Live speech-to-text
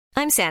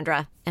I'm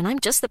Sandra, and I'm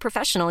just the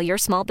professional your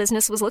small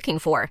business was looking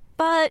for.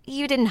 But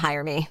you didn't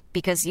hire me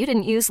because you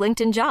didn't use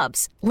LinkedIn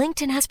Jobs.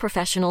 LinkedIn has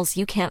professionals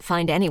you can't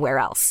find anywhere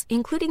else,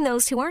 including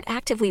those who aren't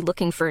actively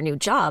looking for a new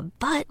job,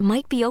 but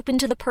might be open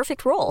to the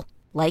perfect role,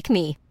 like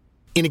me.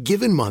 In a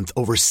given month,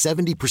 over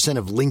 70%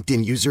 of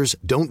LinkedIn users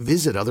don't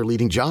visit other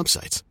leading job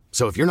sites.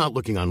 So if you're not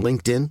looking on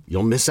LinkedIn,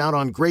 you'll miss out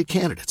on great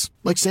candidates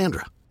like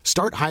Sandra.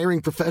 Start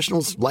hiring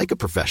professionals like a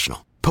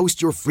professional.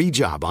 Post your free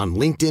job on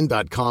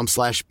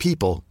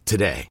linkedin.com/people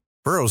today.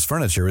 Burrow's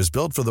furniture is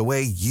built for the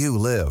way you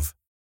live.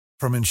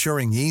 From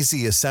ensuring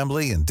easy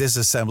assembly and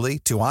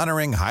disassembly to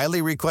honoring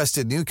highly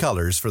requested new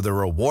colors for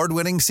their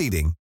award-winning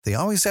seating, they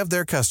always have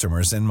their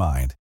customers in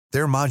mind.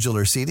 Their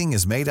modular seating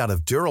is made out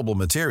of durable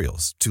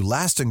materials to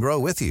last and grow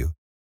with you.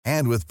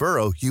 And with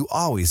Burrow, you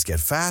always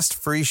get fast,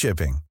 free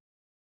shipping.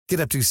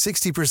 Get up to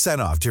 60%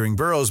 off during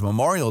Burrow's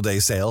Memorial Day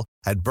sale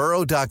at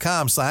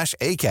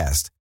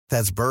burrow.com/ACAST.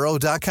 That's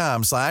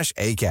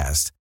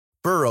burrow.com/ACAST.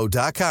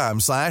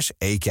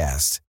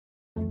 burrow.com/ACAST.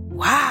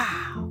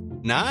 Wow.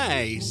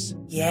 Nice.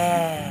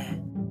 Yeah.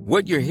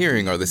 What you're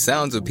hearing are the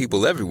sounds of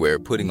people everywhere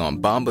putting on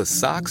Bombas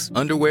socks,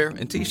 underwear,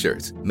 and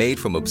T-shirts made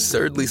from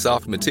absurdly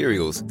soft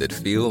materials that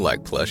feel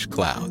like plush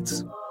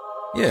clouds.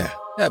 Yeah,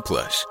 that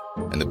plush.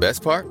 And the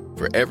best part?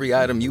 For every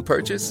item you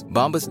purchase,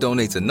 Bombas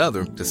donates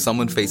another to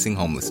someone facing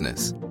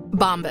homelessness.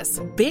 Bombas.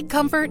 Big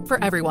comfort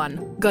for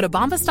everyone. Go to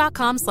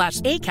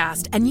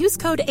bombas.com/ACAST and use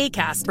code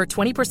ACAST for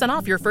 20%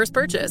 off your first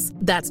purchase.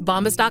 That's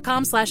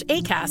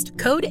bombas.com/ACAST.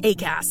 Code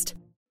ACAST.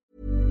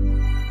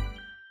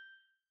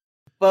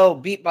 Bo,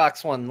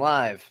 beatbox one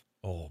live.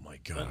 Oh my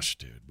gosh,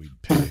 dude.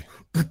 We'd pay.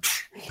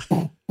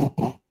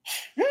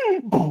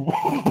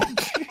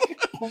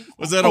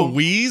 Was that a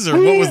wheeze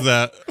or what was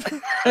that?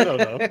 I don't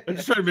know. I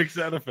just trying to make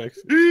sound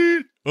effects.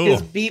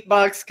 His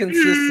beatbox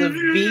consists of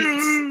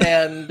beats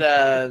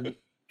and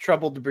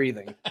troubled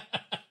breathing.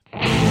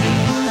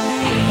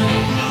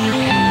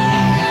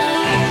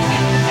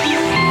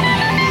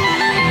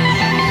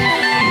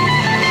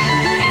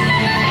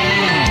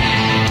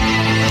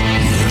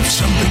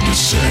 Something to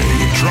say.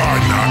 Try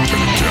not to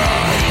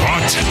die.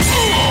 What?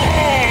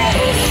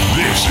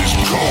 This is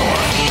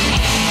Core.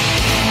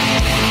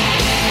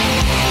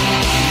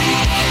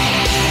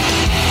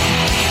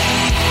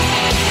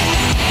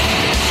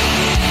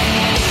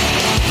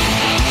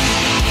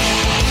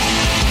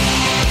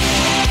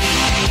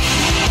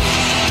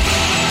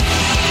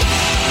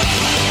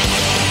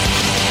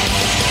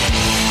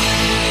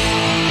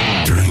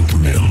 Drink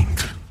milk.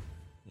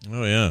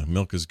 Oh, yeah.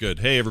 Milk is good.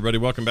 Hey, everybody.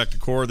 Welcome back to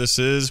Core. This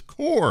is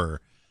Core,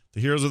 the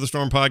Heroes of the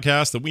Storm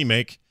podcast that we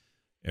make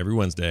every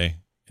Wednesday.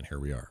 And here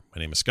we are. My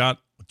name is Scott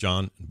with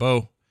John and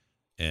Bo.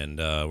 And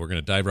we're going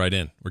to dive right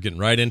in. We're getting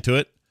right into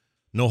it.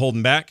 No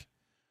holding back.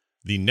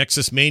 The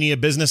Nexus Mania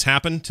business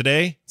happened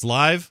today. It's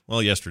live.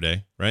 Well,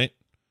 yesterday, right?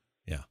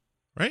 Yeah.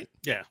 Right?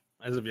 Yeah,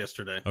 as of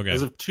yesterday. Okay.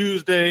 As of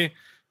Tuesday,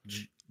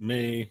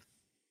 May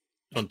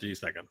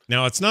 22nd.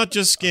 Now, it's not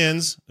just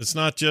skins. It's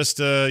not just,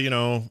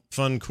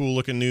 fun,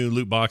 cool-looking new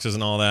loot boxes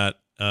and all that,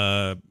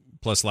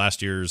 plus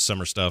last year's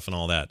summer stuff and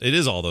all that. It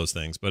is all those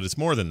things, but it's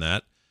more than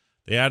that.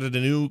 They added a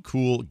new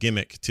cool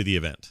gimmick to the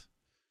event.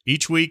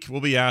 Each week,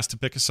 we'll be asked to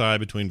pick a side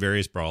between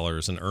various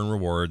brawlers and earn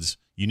rewards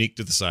unique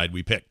to the side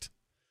we picked.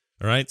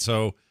 All right?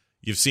 So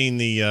you've seen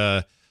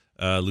the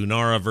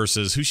Lunara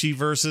versus... Who she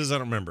versus? I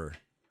don't remember.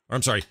 Or,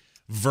 I'm sorry.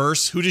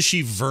 Verse. Who does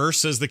she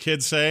verse, as the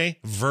kids say?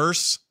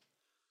 Verse?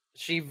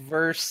 She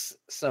verse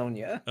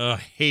Sonya. I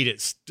hate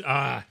it.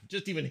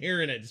 Just even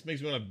hearing it just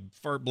makes me want to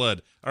fart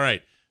blood. All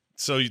right.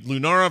 So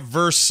Lunara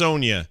versus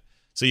Sonya.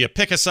 So you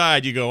pick a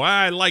side. You go,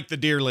 I like the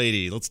deer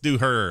lady. Let's do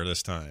her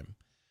this time.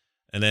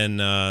 And then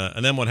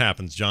what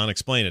happens? John,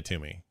 explain it to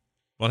me.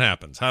 What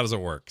happens? How does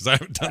it work? Because I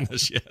haven't done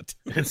this yet.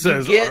 It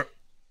says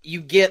you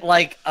get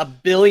like a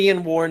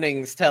billion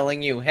warnings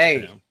telling you,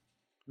 hey,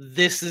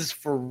 this is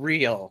for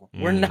real.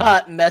 We're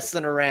not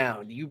messing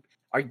around. Do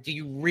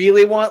you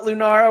really want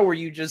Lunara, or were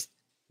you just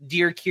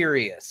deer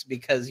curious?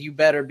 Because you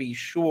better be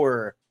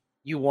sure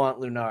you want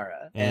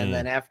Lunara. And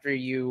then after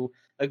you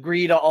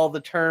agree to all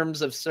the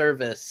terms of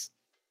service,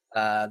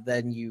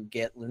 then you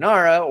get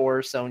Lunara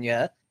or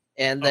Sonya.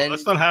 And then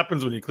that's what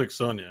happens when you click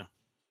Sonya.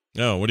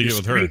 No, what do you get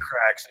with her?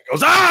 Cracks and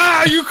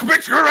goes, you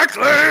clicked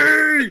correctly.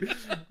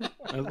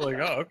 I was like,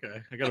 oh,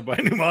 okay. I got to buy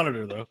a new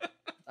monitor though.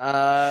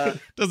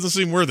 Doesn't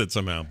seem worth it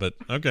somehow, but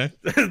okay.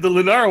 The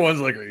Lunara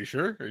one's like, are you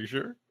sure? Are you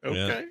sure?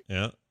 Okay.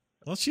 Yeah.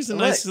 Well, she's a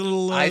nice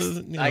little.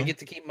 I get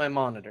to keep my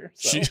monitor.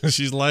 So.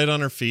 She's light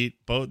on her feet.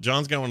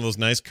 John's got one of those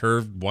nice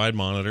curved, wide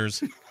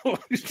monitors.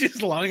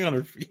 She's lying on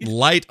her feet.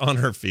 Light on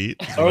her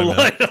feet.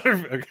 Light on her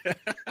feet. Okay.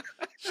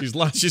 She's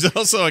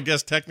also, I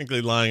guess,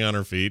 technically lying on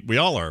her feet. We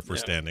all are if we're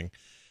standing.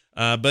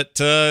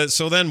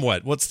 So then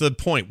what? What's the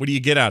point? What do you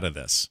get out of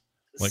this?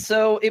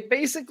 So it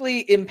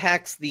basically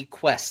impacts the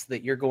quests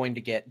that you're going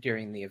to get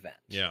during the event.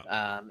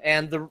 Yeah.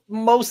 And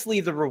mostly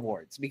the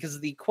rewards, because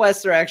the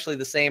quests are actually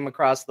the same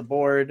across the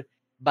board,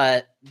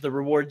 but the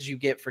rewards you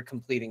get for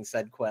completing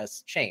said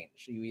quests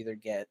change. You either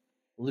get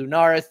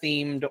Lunara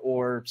themed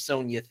or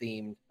Sonya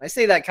themed. I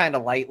say that kind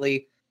of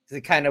lightly, because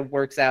it kind of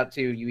works out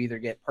to you either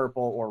get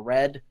purple or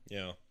red.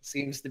 Yeah.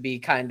 Seems to be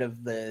kind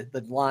of the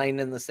line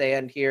in the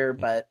sand here,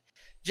 but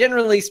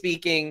generally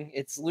speaking,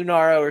 it's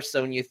Lunara or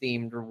Sonya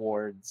themed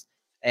rewards,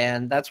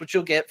 and that's what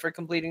you'll get for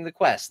completing the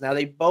quest. Now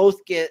they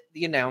both get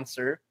the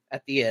announcer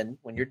at the end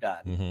when you're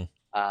done.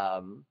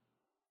 El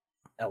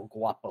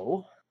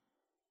Guapo.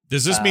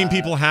 Does this mean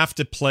people have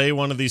to play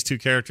one of these two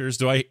characters?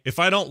 If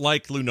I don't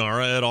like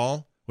Lunara at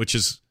all, which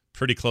is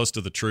pretty close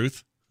to the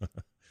truth,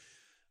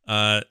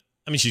 I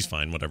mean, she's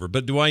fine, whatever.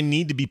 But do I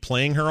need to be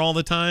playing her all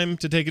the time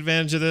to take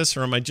advantage of this?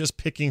 Or am I just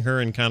picking her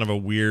in kind of a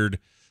weird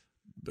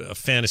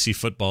fantasy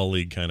football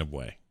league kind of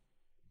way?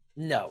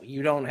 No,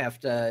 you don't have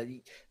to.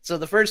 So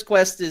the first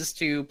quest is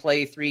to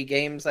play 3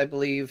 games, I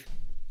believe.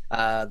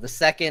 The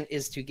second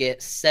is to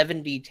get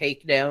 70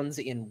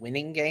 takedowns in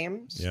winning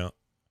games. Yeah.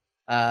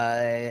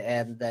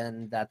 And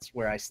then that's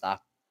where I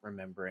stopped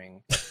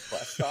remembering what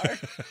quests are.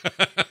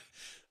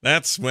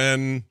 That's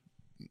when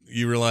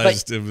you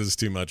realized it was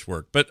too much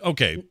work. But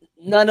okay.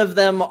 None of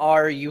them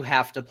are you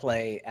have to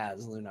play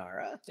as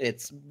Lunara.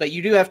 But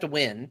you do have to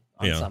win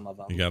on some of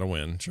them. You got to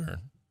win, sure.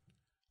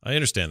 I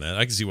understand that.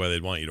 I can see why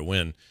they'd want you to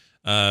win.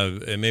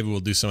 And maybe we'll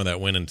do some of that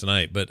winning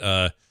tonight.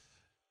 But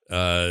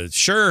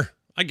sure,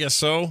 I guess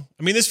so.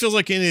 I mean, this feels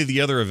like any of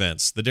the other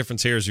events. The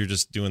difference here is you're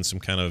just doing some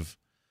kind of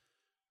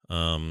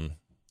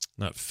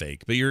not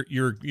fake, but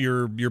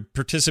you're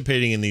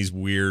participating in these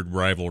weird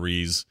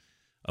rivalries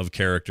of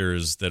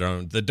characters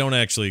that don't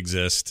actually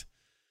exist.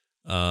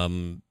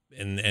 And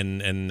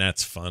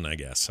that's fun, I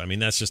guess. I mean,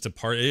 that's just a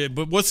part.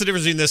 But what's the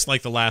difference between this,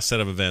 like the last set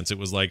of events? It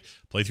was like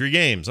play 3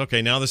 games.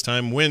 Okay, now this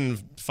time win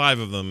 5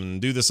 of them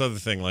and do this other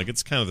thing. Like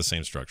it's kind of the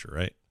same structure,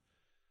 right?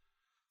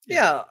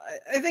 Yeah,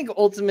 I think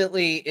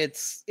ultimately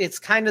it's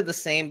kind of the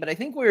same, but I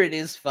think where it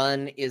is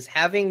fun is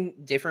having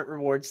different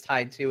rewards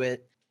tied to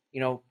it.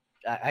 You know,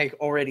 I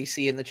already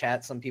see in the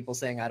chat some people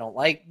saying I don't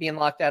like being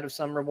locked out of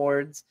some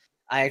rewards.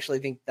 I actually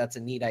think that's a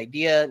neat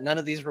idea. None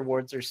of these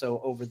rewards are so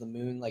over the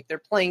moon. Like they're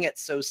playing it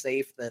so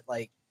safe that,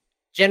 like,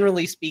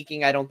 generally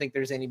speaking, I don't think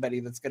there's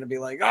anybody that's going to be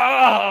like,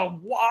 oh,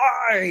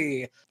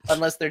 why?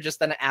 Unless they're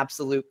just an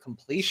absolute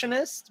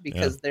completionist,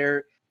 because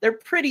they're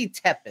pretty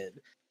tepid.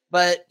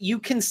 But you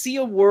can see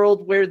a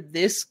world where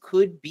this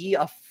could be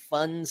a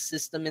fun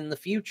system in the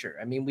future.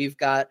 I mean, we've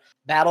got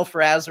Battle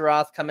for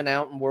Azeroth coming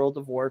out in World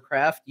of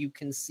Warcraft. You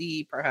can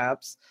see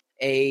perhaps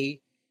a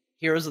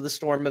Heroes of the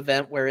Storm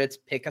event where it's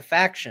pick a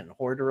faction,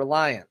 Horde or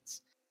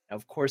Alliance. Now,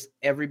 of course,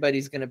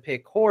 everybody's going to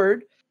pick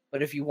Horde,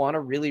 but if you want a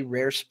really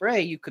rare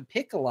spray, you could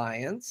pick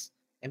Alliance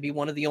and be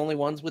one of the only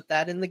ones with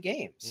that in the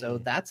game. So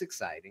that's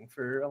exciting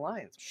for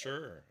Alliance.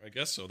 Sure, I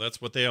guess so. That's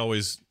what they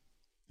always,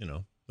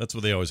 that's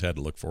what they always had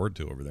to look forward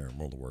to over there in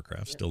World of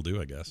Warcraft. Yeah. Still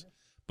do, I guess.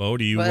 Bo,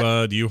 do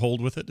you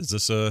hold with it? Does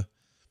this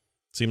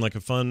seem like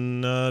a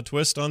fun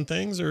twist on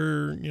things,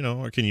 or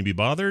or can you be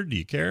bothered? Do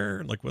you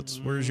care? Like,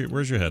 where's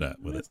your head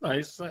at with it? It's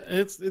nice.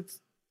 It's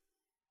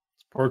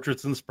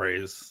portraits and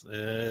sprays.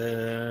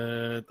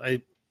 They're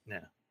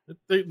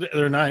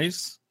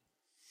nice,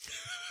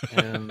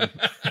 and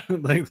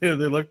like they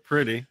look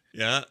pretty.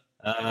 Yeah.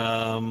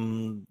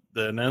 The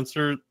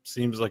announcer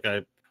seems like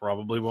I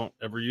probably won't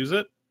ever use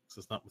it.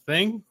 It's not my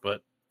thing,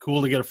 but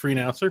cool to get a free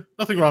announcer.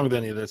 Nothing wrong with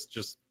any of this.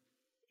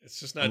 It's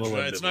just not.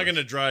 It's not going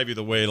to drive you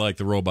the way like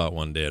the robot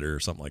one did, or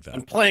something like that.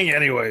 I'm playing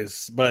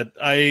anyways, but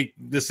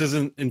this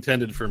isn't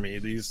intended for me.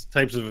 These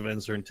types of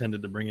events are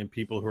intended to bring in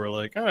people who are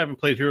like, oh, I haven't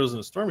played Heroes in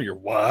the Storm. You're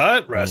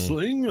what?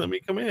 Wrestling? Let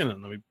me come in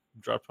and let me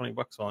drop $20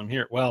 while I'm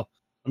here. Well,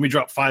 let me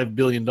drop $5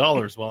 billion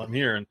while I'm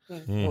here. And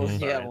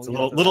it's a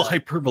little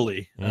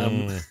hyperbole.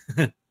 That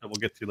we'll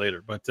get to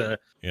later. But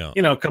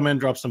come in,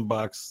 drop some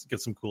bucks, get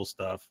some cool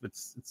stuff.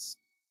 It's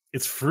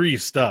free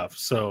stuff,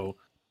 so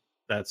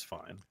that's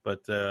fine.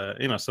 But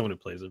someone who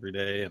plays every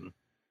day, and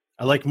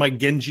I like my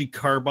Genji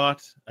Carbot.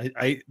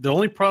 The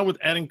only problem with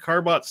adding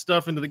Carbot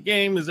stuff into the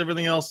game is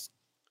everything else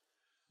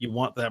you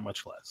want that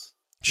much less.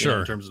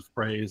 Sure, in terms of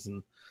sprays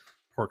and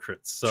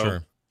portraits. So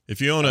sure. If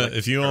you own not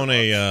a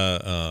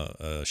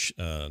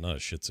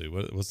Shih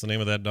Tzu, what's the name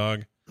of that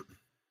dog?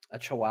 A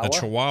Chihuahua. A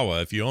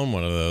Chihuahua. If you own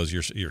one of those,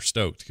 you're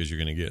stoked because you're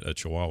going to get a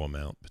Chihuahua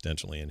mount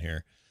potentially in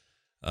here,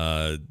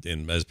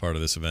 as part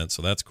of this event.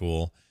 So that's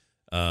cool.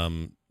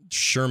 Shermanator.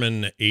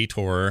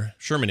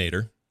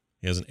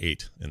 He has an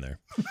 8 in there.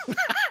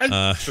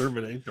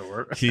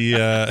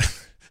 Shermanator.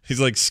 He's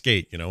like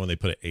Skate, when they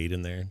put an 8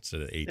 in there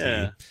instead of 18.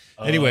 Yeah.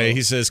 Anyway,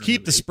 he says,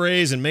 keep the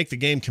sprays and make the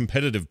game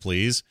competitive,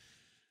 please.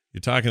 You're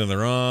talking to the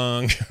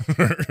wrong.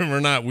 We're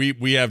not.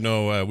 We have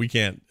no. We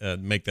can't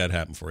make that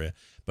happen for you.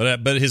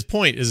 But his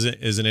point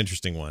is an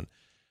interesting one.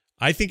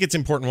 I think it's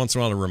important once in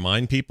a while to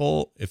remind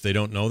people if they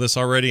don't know this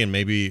already, and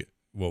maybe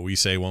what we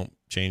say won't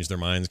change their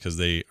minds because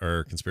they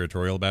are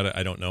conspiratorial about it.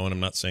 I don't know, and I'm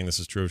not saying this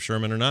is true of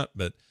Sherman or not,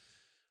 but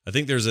I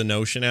think there's a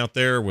notion out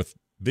there with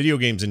video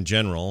games in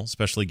general,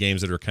 especially games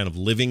that are kind of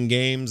living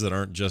games that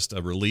aren't just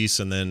a release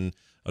and then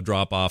a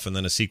drop off and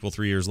then a sequel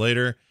 3 years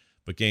later,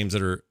 but games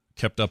that are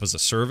kept up as a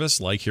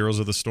service, like Heroes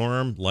of the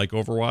Storm, like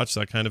Overwatch,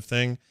 that kind of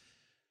thing.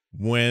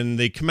 when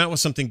they come out with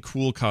something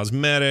cool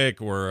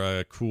cosmetic or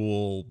a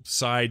cool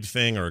side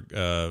thing or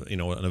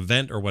an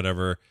event or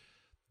whatever,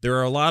 there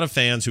are a lot of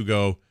fans who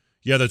go,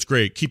 yeah, that's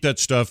great, keep that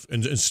stuff,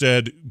 and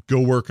instead go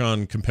work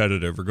on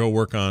competitive or go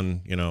work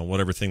on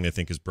whatever thing they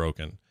think is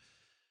broken.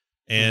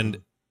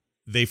 And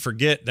they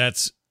forget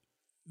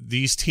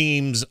these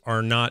teams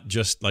are not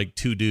just like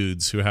two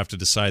dudes who have to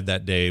decide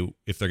that day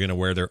if they're going to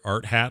wear their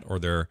art hat or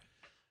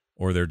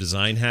their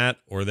design hat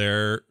or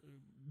their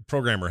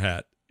programmer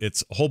hat.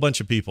 It's a whole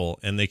bunch of people,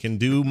 and they can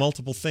do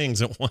multiple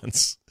things at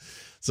once.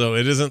 So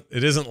it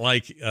isn't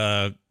like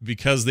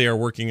because they are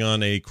working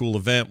on a cool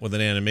event with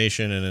an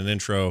animation and an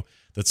intro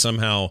that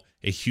somehow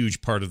a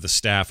huge part of the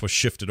staff was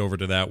shifted over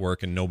to that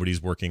work and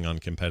nobody's working on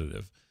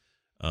competitive.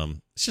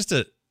 It's just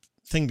a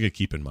thing to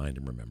keep in mind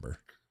and remember.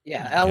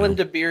 Yeah, Alan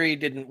Dabiri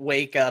didn't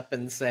wake up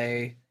and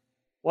say,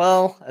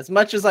 well, as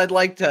much as I'd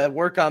like to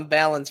work on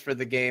balance for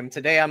the game,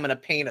 today I'm going to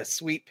paint a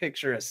sweet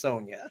picture of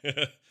Sonya.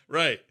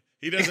 Right.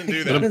 He doesn't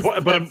do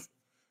that. But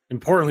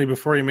importantly,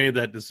 before he made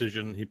that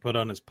decision, he put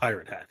on his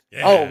pirate hat.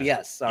 Yeah. Oh,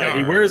 yes. Sorry.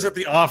 He wears it at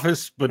the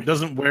office, but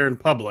doesn't wear in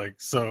public.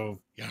 So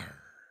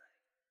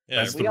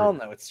Yeah, we all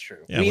know it's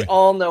true. Yeah, we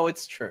all know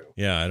it's true.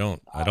 Yeah, I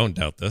don't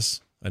doubt this.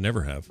 I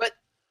never have.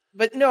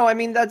 But no, I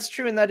mean, that's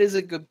true. And that is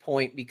a good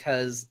point,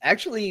 because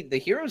actually the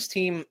Heroes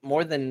team,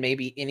 more than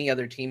maybe any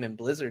other team in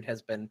Blizzard,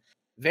 has been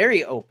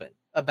very open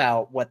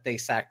about what they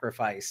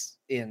sacrifice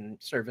in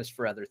service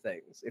for other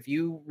things. If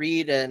you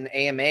read an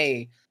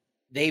AMA,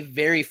 they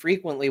very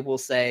frequently will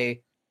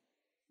say,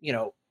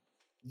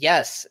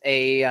 yes,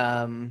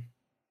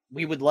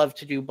 we would love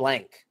to do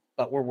blank,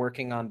 but we're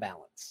working on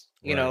balance,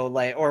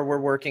 or we're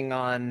working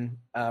on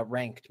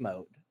ranked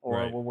mode,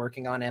 or we're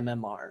working on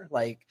MMR.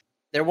 Like,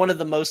 they're one of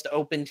the most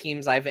open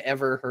teams I've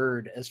ever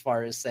heard as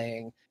far as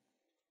saying,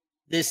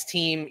 this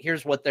team,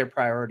 here's what their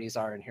priorities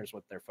are, and here's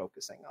what they're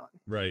focusing on.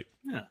 Right.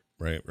 Yeah.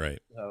 Right.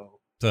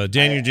 So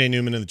Daniel J.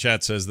 Newman in the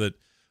chat says that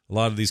a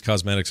lot of these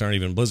cosmetics aren't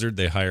even Blizzard.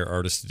 They hire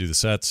artists to do the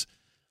sets.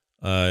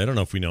 I don't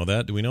know if we know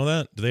that. Do we know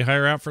that? Do they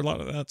hire out for a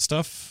lot of that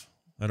stuff?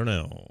 I don't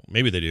know.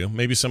 Maybe they do.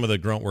 Maybe some of the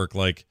grunt work,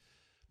 like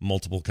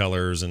multiple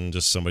colors and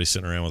just somebody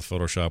sitting around with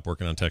Photoshop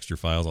working on texture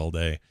files all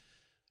day.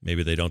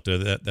 Maybe they don't do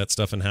that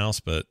stuff in-house,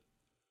 but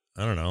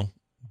I don't know.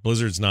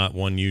 Blizzard's not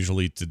one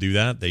usually to do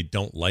that. They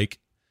don't like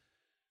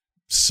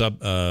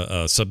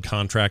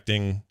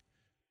subcontracting,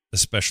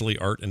 especially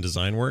art and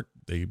design work.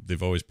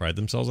 They've always prided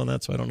themselves on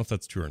that, so I don't know if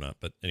that's true or not.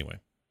 But anyway.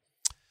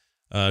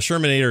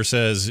 Shermanator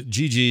says,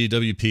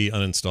 GGWP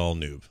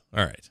uninstall noob.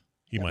 All right.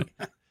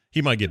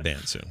 He might get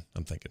banned soon,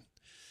 I'm thinking.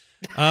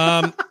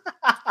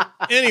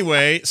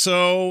 Anyway,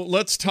 so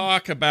let's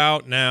talk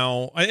about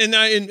now.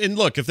 And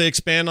look, if they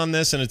expand on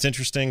this and it's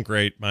interesting,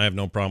 great. I have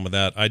no problem with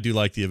that. I do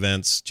like the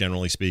events,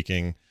 generally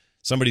speaking.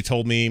 Somebody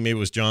told me, maybe it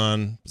was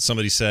John,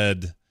 somebody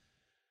said,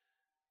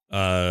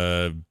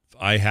 I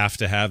have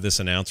to have this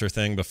announcer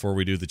thing before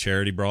we do the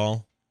charity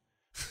brawl.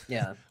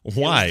 Yeah.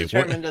 Why? It was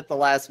determined at the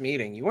last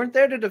meeting. You weren't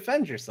there to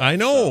defend yourself. I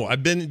know. So.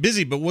 I've been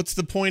busy, but what's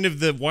the point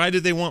of why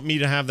did they want me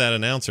to have that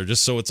announcer?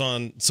 Just so it's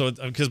on,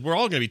 because we're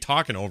all going to be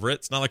talking over it.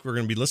 It's not like we're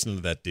going to be listening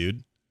to that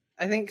dude.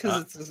 I think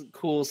because it's a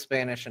cool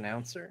Spanish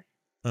announcer.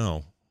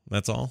 Oh,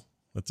 that's all?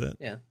 That's it?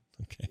 Yeah.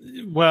 Okay.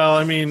 Well,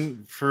 I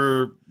mean,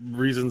 for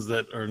reasons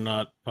that are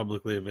not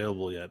publicly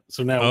available yet.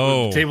 So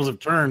now the tables have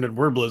turned and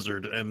we're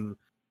Blizzard and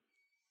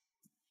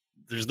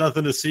there's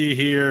nothing to see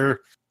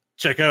here.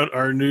 Check out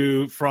our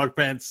new Frog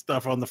Pants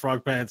stuff on the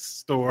Frog Pants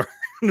store.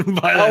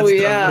 Oh,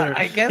 yeah.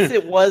 I guess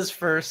it was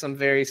for some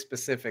very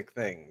specific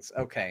things.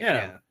 Okay.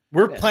 Yeah.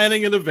 We're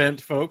planning an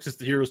event, folks. It's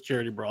the Heroes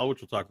Charity Brawl,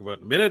 which we'll talk about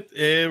in a minute.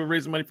 We're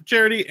raising money for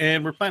charity,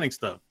 and we're planning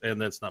stuff, and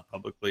that's not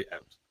publicly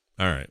out.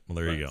 All right. Well,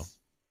 there you go.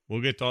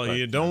 We'll get to all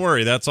you. Don't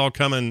worry. That's all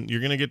coming.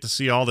 You're going to get to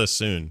see all this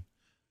soon,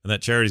 and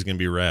that charity's going to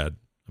be rad.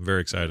 I'm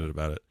very excited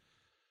about it.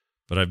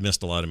 But I've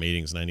missed a lot of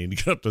meetings, and I need to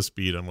get up to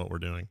speed on what we're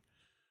doing.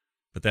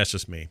 But that's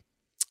just me.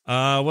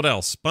 What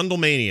else? Bundle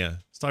Mania.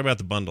 Let's talk about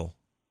the bundle.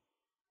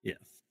 Yes.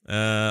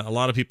 A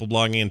lot of people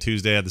blogging on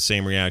Tuesday had the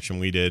same reaction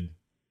we did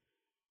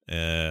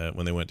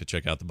when they went to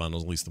check out the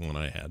bundles, at least the one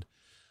I had.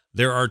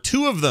 There are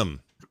 2 of them.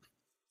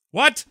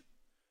 What?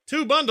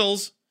 2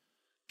 bundles?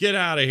 Get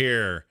out of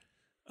here.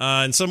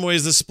 In some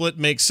ways, this split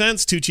makes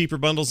sense. 2 cheaper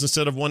bundles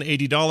instead of one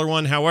 $80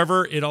 one.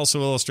 However, it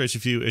also illustrates a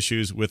few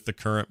issues with the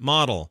current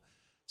model.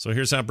 So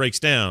here's how it breaks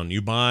down.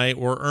 You buy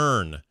or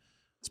earn.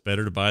 It's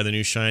better to buy the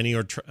new shiny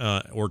or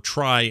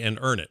try and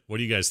earn it. What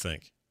do you guys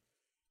think?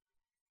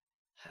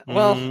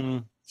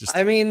 Well,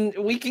 I mean,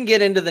 we can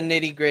get into the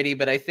nitty gritty,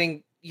 but I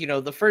think,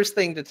 the first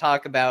thing to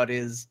talk about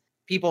is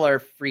people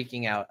are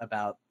freaking out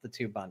about the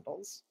 2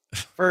 bundles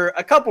for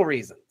a couple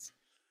reasons.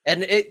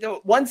 And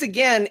once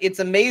again, it's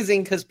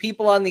amazing because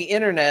people on the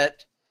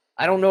internet,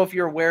 I don't know if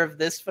you're aware of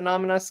this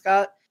phenomena,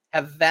 Scott,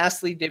 have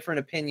vastly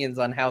different opinions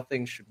on how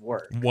things should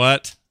work.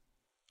 What?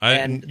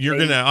 I'm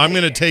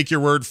gonna take your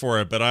word for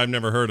it, but I've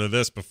never heard of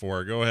this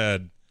before. Go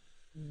ahead.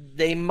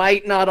 They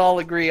might not all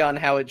agree on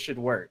how it should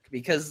work,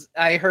 because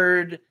I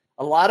heard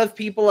A lot of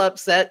people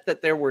upset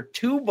that there were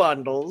 2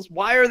 bundles.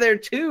 Why are there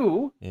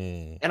 2?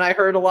 And I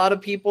heard a lot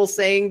of people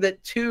saying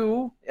that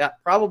 2,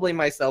 probably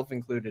myself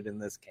included in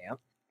this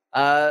camp,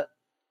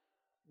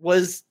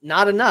 was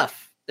not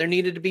enough. There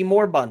needed to be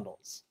more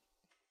bundles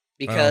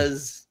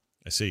because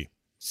I see.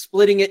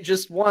 Splitting it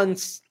just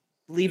once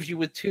leaves you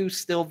with 2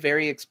 still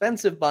very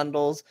expensive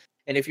bundles.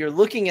 And if you're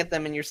looking at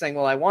them and you're saying,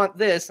 well, I want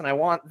this and I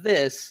want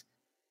this,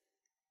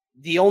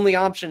 the only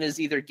option is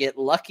either get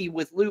lucky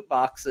with loot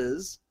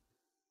boxes,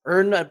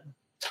 earn a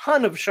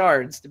ton of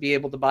shards to be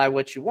able to buy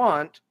what you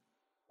want,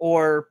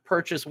 or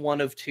purchase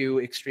one of 2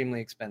 extremely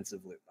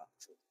expensive loot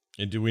boxes.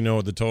 And do we know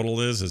what the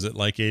total is? Is it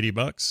like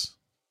 $80?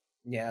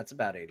 Yeah, it's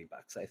about $80,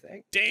 I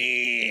think.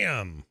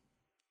 Damn.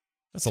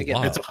 That's a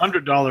lot. It's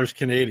 $100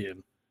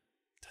 Canadian.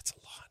 That's a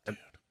lot, dude.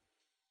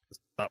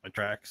 Stop my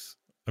tracks.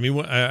 I mean,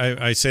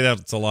 I say that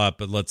it's a lot,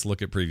 but let's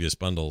look at previous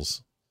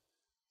bundles.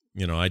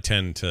 You know, I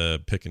tend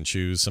to pick and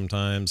choose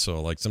sometimes.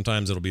 So, like,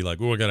 sometimes it'll be like,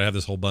 oh, I got to have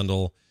this whole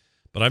bundle.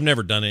 But I've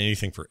never done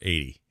anything for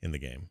 80 in the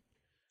game.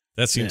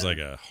 That seems like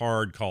a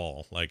hard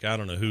call. Like, I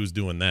don't know who's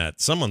doing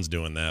that. Someone's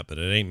doing that, but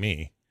it ain't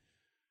me.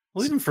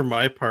 Well, even for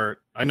my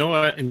part, I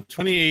know in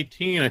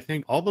 2018, I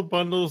think all the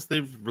bundles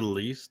they've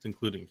released,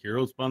 including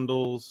Heroes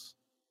bundles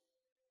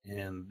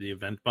and the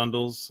event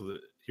bundles, so the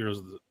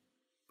Heroes,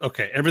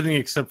 everything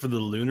except for the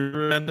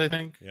Lunar event, I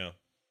think. Yeah.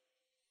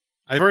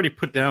 I've already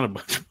put down a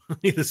bunch of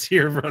money this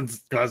year on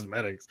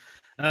cosmetics.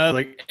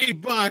 Like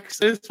 $8. I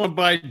just want to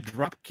buy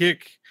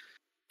Dropkick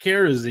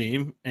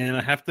Kerosene, and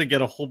I have to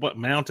get a whole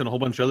mount and a whole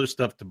bunch of other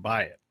stuff to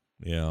buy it.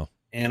 Yeah.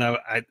 And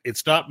it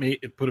stopped me.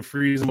 It put a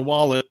freeze in my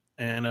wallet,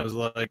 and I was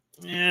like,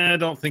 I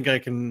don't think I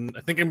can.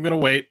 I think I'm going to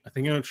wait. I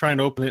think I'm going to try and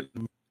open it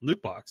in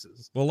loot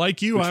boxes. Well,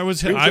 like you, I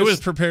was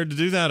prepared to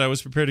do that. I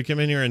was prepared to come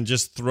in here and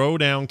just throw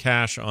down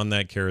cash on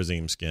that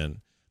Kerosene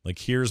skin. Like,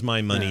 here's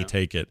my money,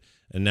 take it.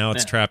 And now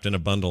it's trapped in a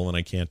bundle, and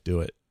I can't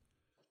do it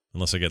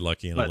unless I get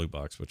lucky in a loot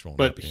box, which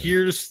won't happen. But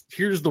here's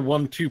the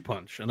 1-2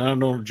 punch, and I don't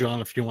know, John,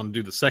 if you want to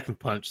do the second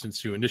punch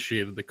since you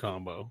initiated the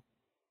combo.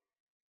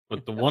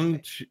 But the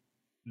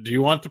do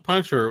you want to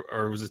punch,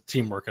 or was it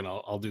teamwork? And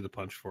I'll do the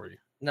punch for you.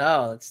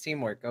 No, it's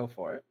teamwork. Go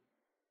for it.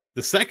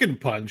 The second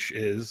punch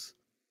is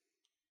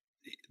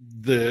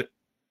the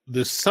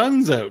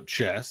Suns Out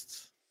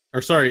chests,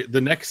 or sorry, the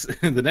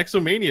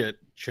Nexomania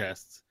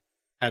chests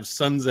have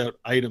Suns Out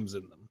items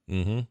in them.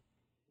 Mm-hmm.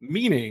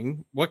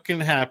 Meaning, what can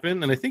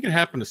happen, and I think it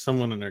happened to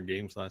someone in our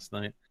games last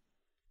night,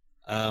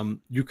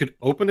 you could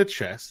open a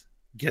chest,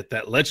 get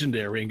that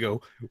legendary, and go,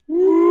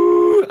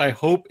 woo, I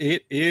hope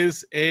it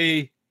is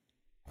a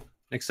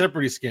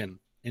Nexeprity skin,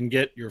 and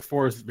get your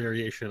 4th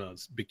variation on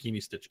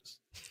Bikini Stitches.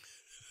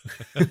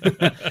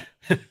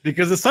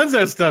 Because the Suns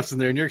Out stuff's in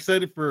there, and you're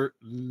excited for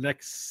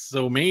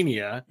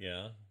Nexomania.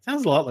 Yeah.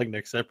 Sounds a lot like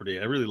Nexeprity.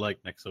 I really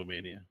like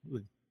Nexomania.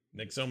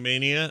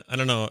 Nexomania? I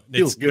don't know.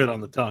 Feels good on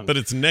the tongue. But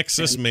it's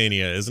Nexus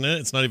Mania, isn't it?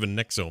 It's not even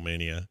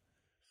Nexomania.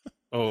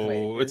 Oh,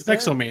 Wait, it's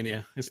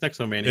Nexomania. It's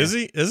Nexomania. Is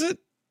it?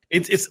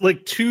 It's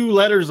like 2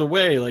 letters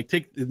away. Like,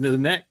 take the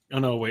neck. Oh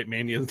no, wait,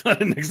 Mania is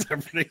not an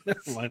Nexeprity.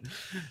 Never mind.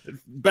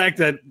 Back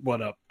that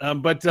one up.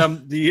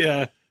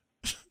 The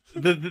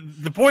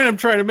point I'm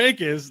trying to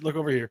make is, look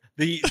over here.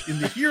 In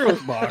the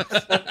Heroes box,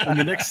 in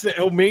the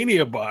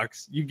Nexomania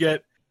box, you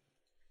get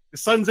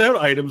Suns Out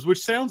items,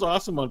 which sounds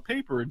awesome on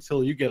paper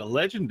until you get a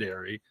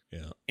legendary.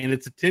 Yeah. And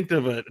it's a tint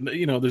of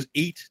there's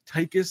 8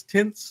 Tychus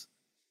tints,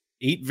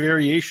 8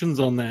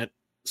 variations on that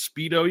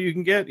Speedo you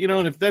can get,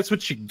 and if that's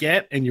what you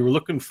get and you were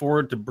looking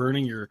forward to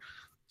burning your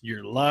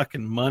luck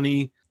and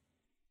money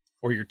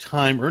or your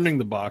time earning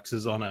the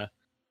boxes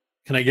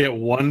can I get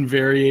 1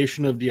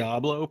 variation of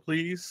Diablo,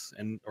 please?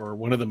 Or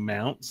one of the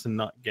mounts and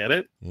not get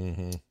it?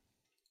 Mm-hmm.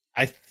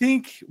 I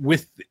think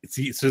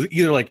so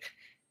either like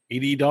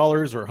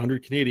 $80 or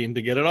 100 Canadian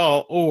to get it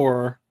all,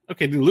 or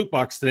do the loot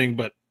box thing,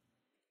 but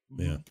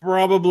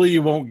probably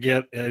you won't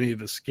get any of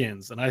the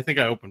skins. And I think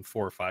I opened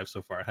 4 or 5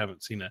 so far. I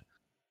haven't seen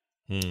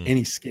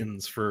any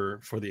skins for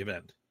the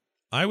event.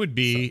 I would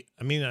be. So.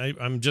 I mean,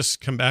 I'm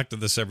just come back to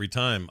this every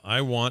time.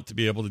 I want to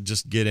be able to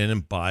just get in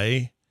and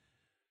buy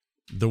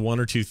the 1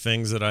 or 2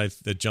 things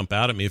that jump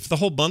out at me. If the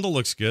whole bundle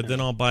looks good,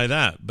 then I'll buy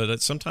that.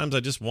 But sometimes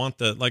I just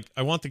want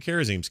I want the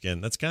Kerosene skin.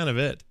 That's kind of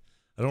it.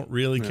 I don't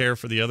really care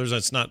for the others.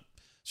 It's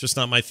just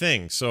not my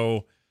thing.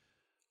 So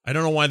I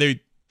don't know why they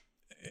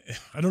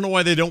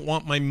don't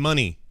want my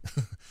money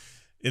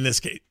in this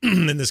case.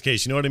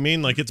 You know what I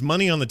mean? Like, it's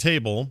money on the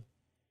table.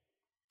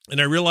 And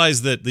I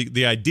realize that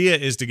the idea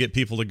is to get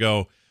people to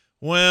go,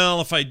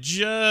 well, if I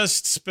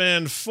just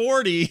spend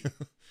 $40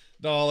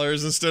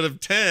 instead of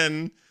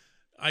 $10,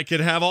 I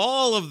could have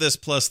all of this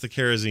plus the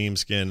Kerosene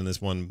skin in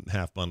this 1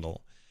 half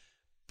bundle.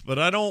 But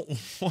I don't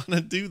want to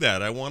do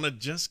that. I want to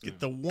just get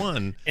the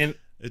 1. And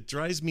it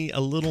drives me a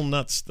little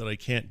nuts that I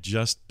can't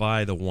just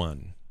buy the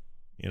 1.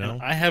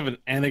 I have an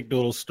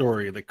anecdotal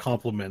story that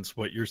complements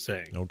what you're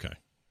saying. Okay.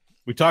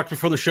 We talked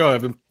before the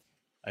show.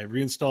 I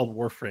reinstalled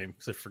Warframe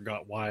because I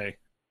forgot why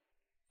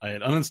I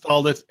had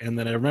uninstalled it, and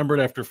then I remembered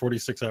after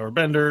 46-hour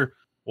bender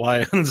why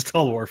I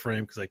uninstalled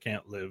Warframe, because I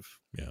can't live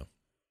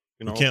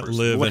You know, can't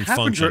live and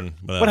function.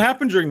 What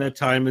happened during that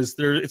time is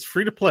it's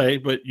free to play,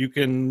 but you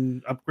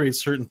can upgrade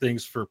certain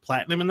things for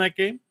platinum in that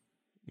game.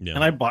 Yeah.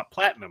 And I bought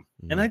platinum,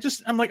 and I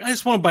just want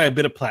to buy a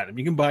bit of platinum.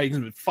 You can buy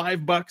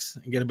 $5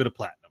 and get a bit of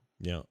platinum.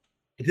 Yeah.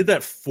 I did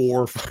that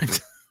 4 or 5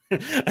 times.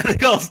 I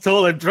think I was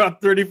told I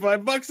dropped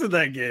 $35 in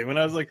that game, and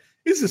I was like,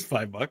 "This is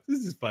 $5.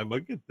 This is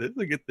 $5. Get this.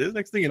 I get this."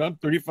 Next thing you know, I'm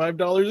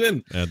 $35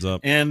 in. Adds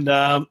up. And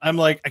I'm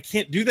like, I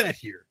can't do that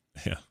here.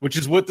 Yeah. Which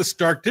is what the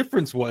stark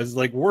difference was.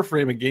 Like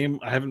Warframe, a game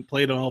I haven't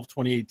played all of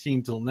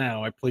 2018 till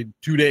now. I played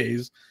 2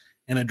 days,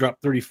 and I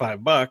dropped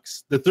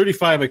 $35. The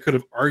 35 I could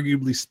have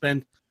arguably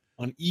spent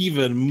on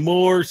even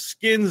more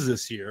skins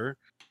this year.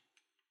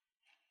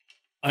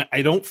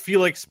 I don't feel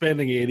like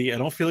spending 80. I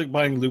don't feel like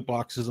buying loot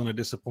boxes on a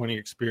disappointing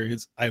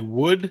experience. I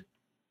would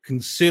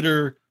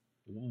consider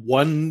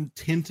one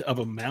tint of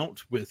a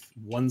mount with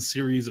one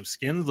series of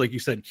skins. Like you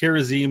said,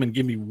 Karazim, and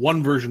give me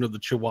one version of the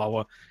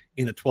Chihuahua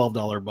in a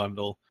 $12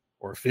 bundle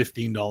or a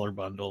 $15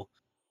 bundle.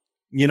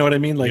 You know what I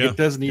mean? Like it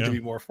does need to be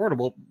more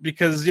affordable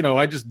because, you know,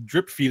 I just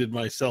drip feeded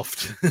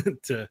myself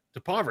to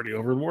poverty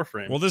over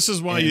Warframe. Well, this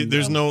is why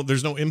there's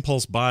no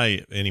impulse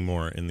buy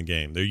anymore in the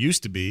game. There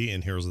used to be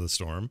in Heroes of the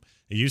Storm.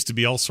 It used to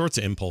be all sorts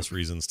of impulse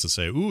reasons to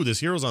say, ooh, this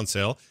hero's on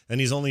sale, and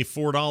he's only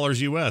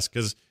 $4 US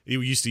because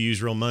you used to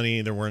use real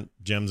money. There weren't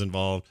gems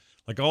involved.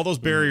 Like all those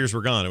barriers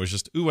were gone. It was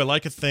just, ooh, I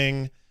like a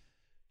thing.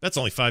 That's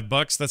only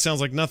 $5. That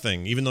sounds like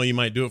nothing, even though you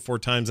might do it 4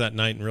 times that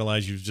night and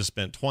realize you've just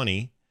spent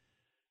 20.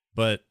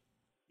 But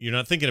you're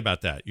not thinking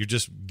about that. You're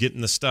just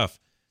getting the stuff.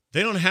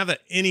 They don't have that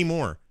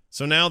anymore.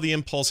 So now the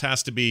impulse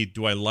has to be,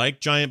 do I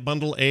like Giant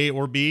Bundle A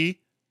or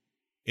B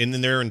in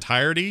their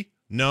entirety?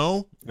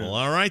 No? Well,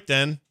 all right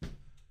then.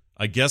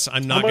 I guess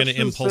I'm not going to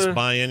impulse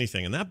buy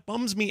anything. And that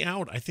bums me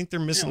out. I think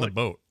they're missing the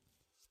boat.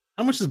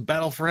 How much does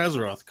Battle for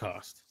Azeroth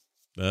cost?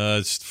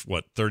 It's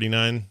what,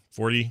 39,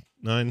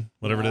 49,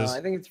 whatever it is. I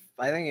think it's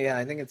 $50.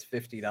 I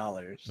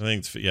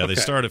think they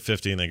start at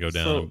 50 and they go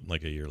down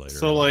like a year later.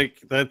 So like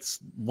that's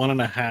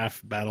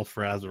 1.5 Battle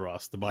for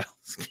Azeroth to buy the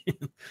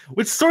skin,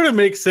 which sort of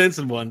makes sense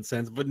in one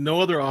sense, but no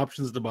other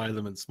options to buy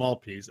them in small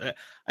piece.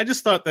 I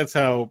just thought that's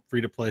how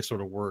free to play sort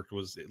of worked,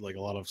 was like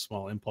a lot of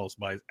small impulse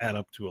buys add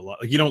up to a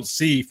lot. Like you don't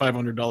see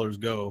 $500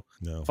 go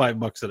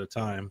 $5 at a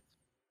time,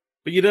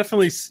 but you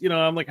definitely, you know,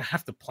 I'm like, I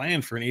have to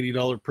plan for an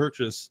 $80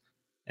 purchase.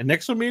 And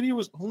Nexomania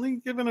was only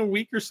given a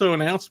week or so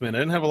announcement. I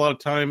didn't have a lot of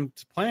time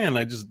to plan.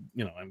 I just,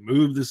 you know, I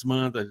moved this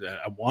month.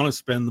 I want to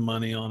spend the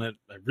money on it.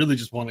 I really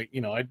just want to,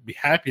 you know, I'd be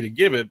happy to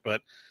give it,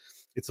 but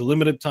it's a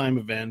limited time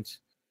event.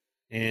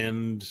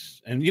 And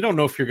you don't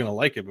know if you're going to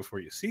like it before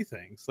you see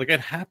things. Like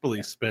I'd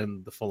happily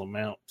spend the full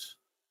amount,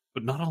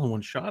 but not all in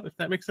one shot, if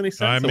that makes any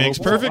sense. That makes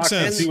perfect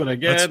sense. See what I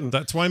get.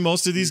 That's why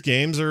most of these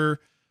games are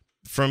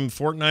from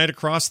Fortnite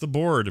across the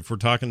board. If we're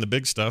talking the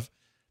big stuff,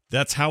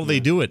 that's how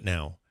they do it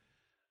now.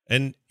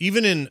 And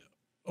even in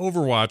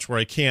Overwatch, where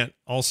I can't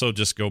also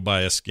just go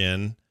buy a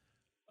skin,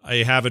 I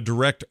have a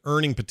direct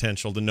earning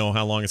potential to know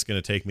how long it's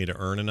going to take me to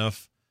earn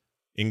enough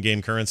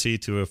in-game currency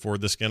to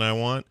afford the skin I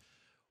want.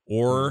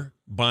 Or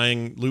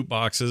buying loot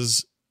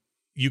boxes,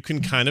 you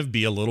can kind of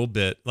be a little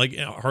bit, like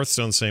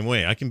Hearthstone the same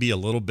way. I can be a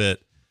little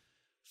bit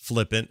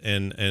flippant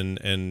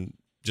and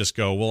just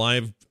go, well,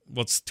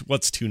 what's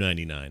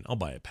 $2.99? I'll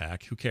buy a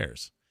pack. Who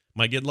cares?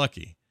 Might get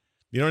lucky.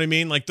 You know what I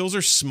mean? Like those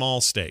are small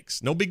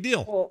stakes. No big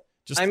deal. Well,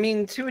 I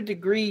mean, to a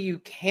degree, you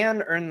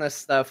can earn this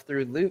stuff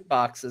through loot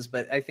boxes,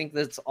 but I think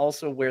that's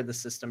also where the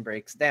system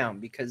breaks down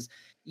because,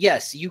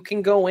 yes, you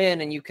can go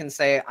in and you can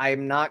say,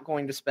 I'm not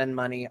going to spend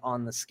money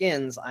on the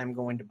skins. I'm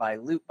going to buy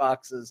loot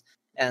boxes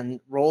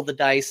and roll the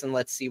dice and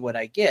let's see what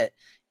I get.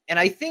 And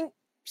I think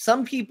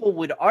some people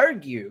would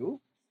argue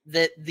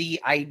that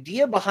the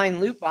idea behind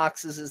loot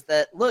boxes is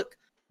that, look,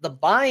 the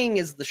buying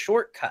is the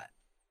shortcut.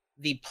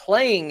 The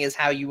playing is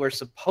how you are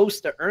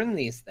supposed to earn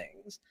these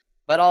things.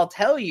 But I'll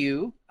tell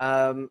you,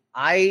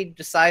 I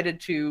decided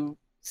to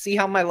see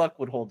how my luck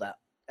would hold up,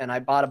 and I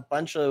bought a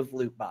bunch of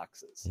loot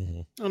boxes.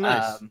 Mm-hmm. Oh,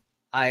 nice.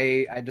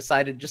 I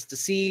decided just to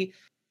see.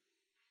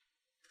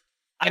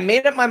 I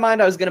made up my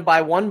mind I was going to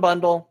buy one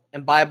bundle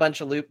and buy a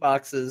bunch of loot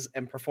boxes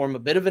and perform a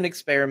bit of an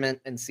experiment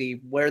and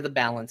see where the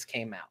balance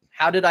came out.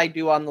 How did I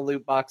do on the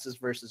loot boxes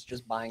versus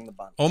just buying the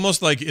bundle?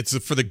 Almost like it's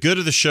for the good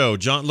of the show.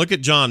 John, look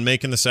at John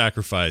making the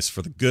sacrifice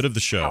for the good of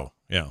the show.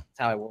 Yeah. That's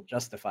how I will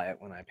justify it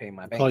when I pay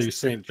my bank. Call you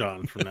St.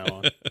 John from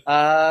now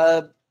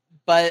on.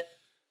 But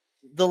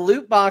the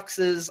loot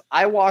boxes,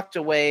 I walked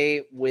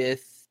away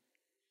with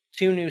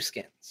 2 new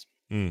skins.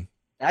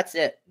 That's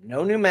it.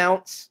 No new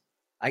mounts.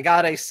 I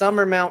got a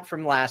summer mount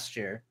from last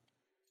year.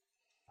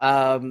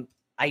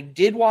 I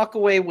did walk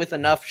away with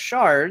enough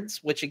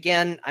shards, which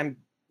again,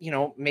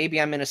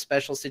 maybe I'm in a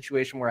special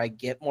situation where I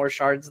get more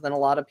shards than a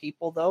lot of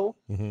people, though.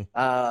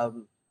 Mm-hmm.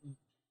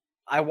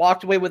 I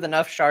walked away with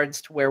enough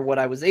shards to where what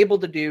I was able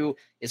to do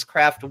is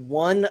craft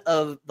one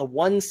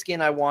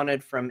skin I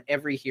wanted from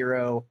every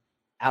hero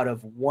out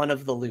of one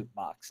of the loot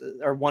boxes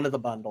or one of the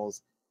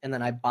bundles, and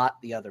then I bought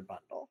the other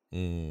bundle.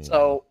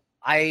 So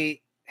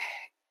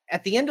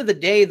at the end of the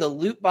day, the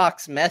loot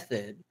box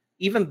method,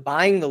 even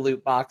buying the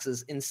loot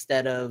boxes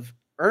instead of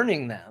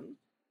earning them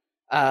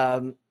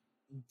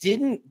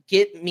didn't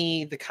get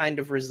me the kind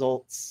of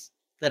results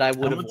that I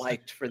would have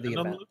liked for the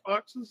event. Loot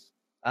boxes?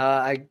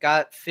 I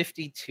got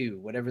 52,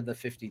 whatever the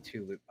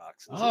 52 loot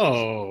boxes.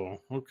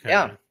 Oh, okay.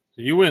 Yeah.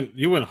 So you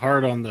went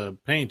hard on the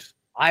paint.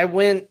 I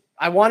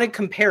wanted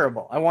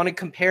comparable. I wanted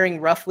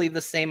comparing roughly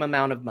the same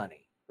amount of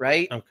money,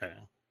 right? Okay.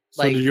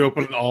 So did you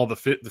open all the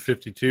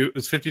 52?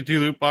 Is 52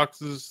 loot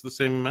boxes the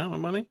same amount of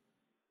money?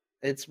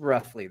 It's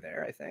roughly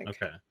there, I think.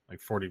 Okay.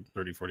 Like 40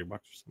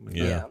 bucks or something.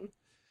 Yeah.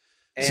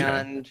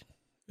 And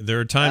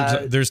there are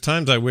times there's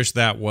times I wish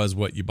that was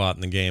what you bought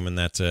in the game and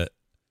that's it.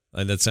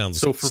 That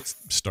sounds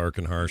stark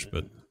and harsh,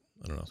 but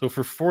I don't know. So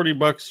for 40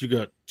 bucks you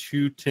got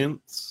 2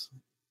 tints.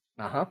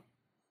 Uh-huh.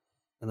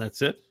 And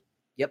that's it?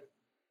 Yep.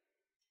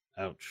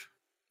 Ouch.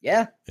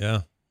 Yeah.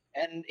 Yeah.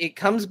 And it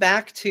comes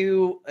back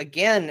to,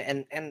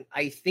 again, and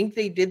I think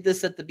they did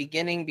this at the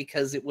beginning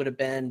because it would have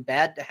been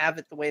bad to have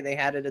it the way they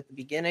had it at the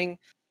beginning.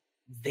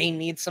 They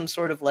need some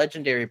sort of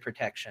legendary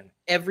protection.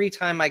 Every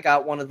time I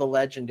got one of the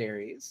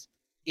legendaries,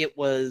 it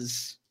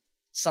was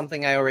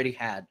something I already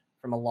had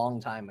from a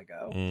long time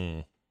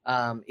ago.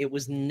 It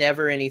was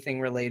never anything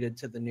related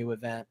to the new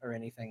event or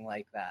anything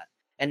like that.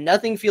 And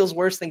nothing feels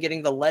worse than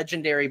getting the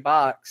legendary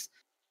box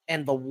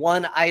and the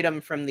one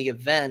item from the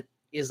event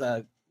is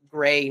a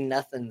gray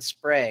nothing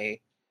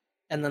spray,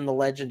 and then the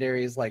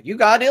legendary is like, you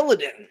got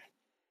Illidan.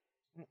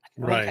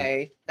 Right.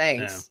 Okay,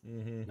 thanks.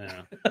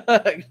 Yeah.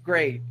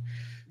 Great.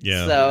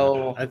 Yeah.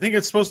 So I think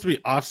it's supposed to be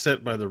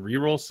offset by the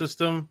reroll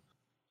system,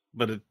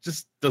 but it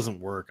just doesn't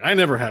work. I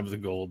never have the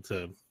gold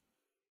to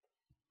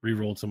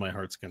reroll to my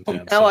heart's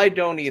content. No, I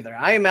don't either.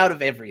 I am out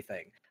of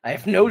everything. I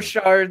have no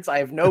shards, I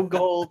have no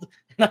gold,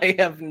 and I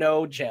have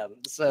no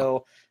gems.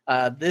 So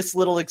this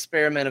little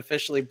experiment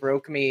officially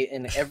broke me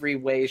in every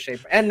way,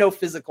 shape, and no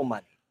physical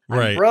money.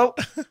 Right. I'm broke.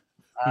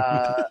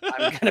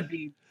 I'm gonna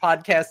be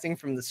podcasting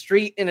from the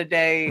street in a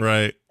day.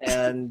 Right.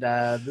 And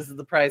this is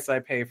the price I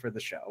pay for the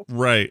show.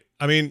 Right.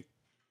 I mean,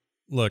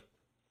 look,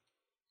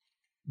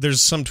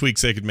 there's some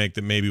tweaks they could make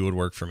that maybe would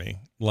work for me.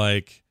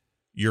 Like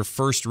your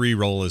first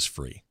re-roll is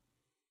free.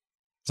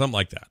 Something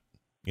like that.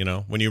 You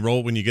know, when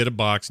you get a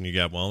box and you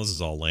get, well, this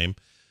is all lame.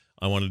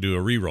 I want to do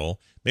a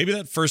re-roll. Maybe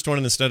that first one,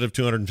 instead of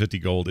 250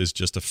 gold, is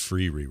just a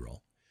free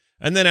re-roll.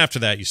 And then after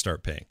that, you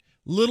start paying.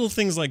 Little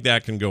things like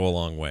that can go a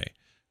long way.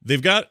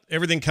 They've got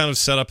everything kind of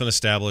set up and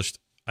established.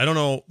 I don't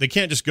know. They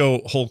can't just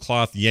go whole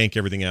cloth, yank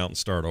everything out and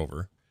start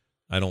over.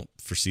 I don't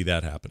foresee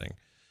that happening.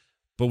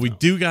 But we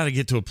do got to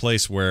get to a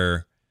place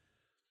where,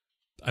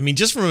 I mean,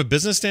 just from a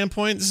business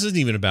standpoint, this isn't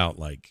even about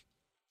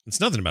it's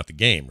nothing about the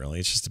game, really.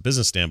 It's just a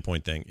business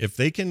standpoint thing. If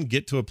they can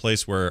get to a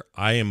place where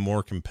I am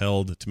more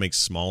compelled to make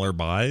smaller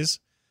buys,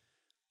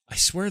 I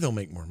swear they'll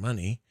make more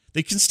money.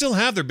 They can still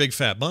have their big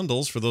fat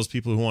bundles for those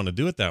people who want to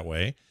do it that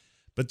way.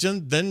 But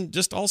then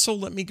just also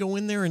let me go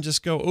in there and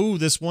just go, oh,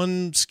 this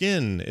one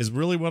skin is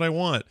really what I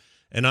want.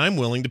 And I'm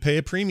willing to pay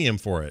a premium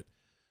for it.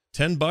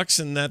 $10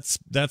 and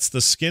that's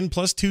the skin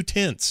plus 2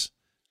 tints.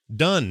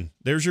 Done.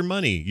 There's your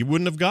money. You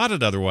wouldn't have got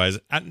it otherwise.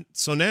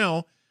 So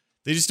now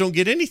they just don't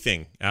get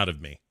anything out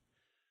of me.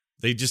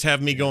 They just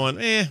have me going,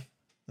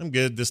 I'm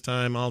good this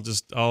time.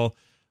 I'll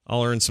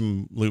earn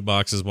some loot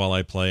boxes while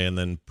I play and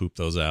then poop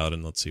those out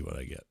and let's see what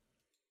I get.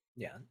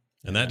 Yeah.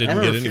 And that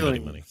didn't get anybody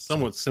money.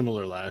 Somewhat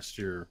similar last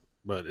year,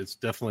 but it's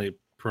definitely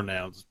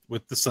pronounced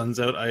with the Suns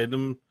Out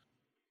item.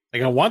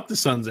 Like I want the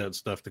Suns Out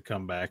stuff to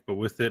come back, but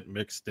with it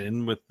mixed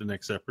in with the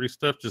Next Jeopardy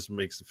stuff just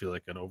makes it feel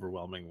like an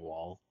overwhelming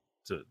wall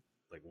to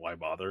like, why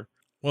bother?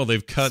 Well,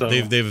 they've cut.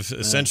 They've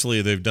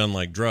essentially they've done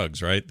like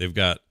drugs, right? They've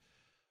got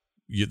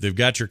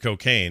your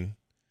cocaine.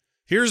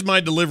 Here's my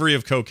delivery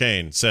of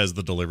cocaine, says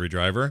the delivery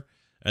driver,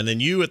 and then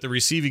you at the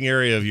receiving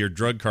area of your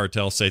drug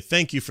cartel say,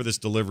 "Thank you for this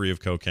delivery of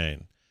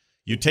cocaine."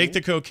 You take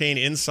the cocaine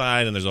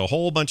inside, and there's a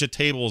whole bunch of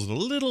tables with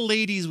little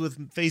ladies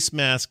with face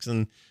masks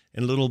and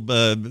little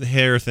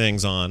hair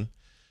things on.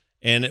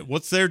 And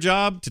what's their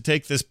job? To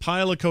take this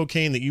pile of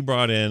cocaine that you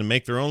brought in and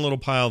make their own little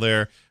pile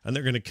there, and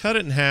they're going to cut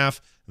it in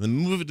half and then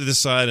move it to the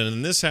side, and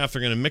in this half,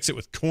 they're going to mix it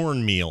with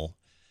cornmeal.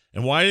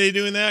 And why are they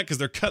doing that? Because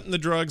they're cutting the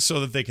drugs so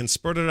that they can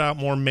spread it out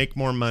more, make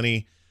more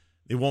money.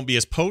 It won't be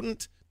as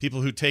potent.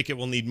 People who take it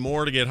will need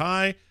more to get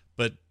high,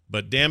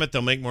 but damn it,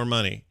 they'll make more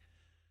money.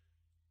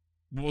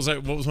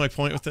 What was my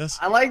point with this?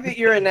 I like that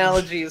your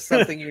analogy is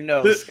something you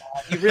know,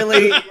 Scott. You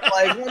really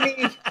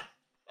like.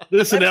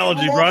 This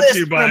analogy brought to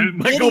you by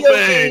Michael video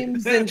Bay.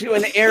 Games into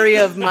an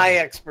area of my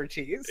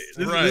expertise.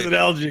 This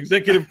analogy,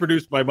 executive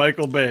produced by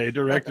Michael Bay,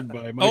 directed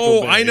by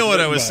Michael Bay. Oh, I know what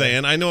I was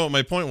saying. I know what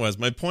my point was.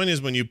 My point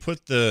is when you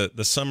put the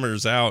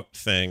Summers Out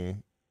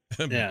thing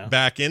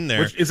back in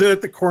there. Is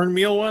it the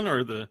cornmeal one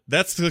or the?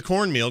 That's the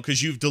cornmeal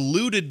because you've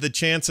diluted the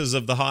chances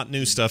of the hot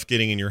new stuff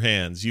getting in your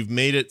hands. You've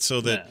made it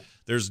so that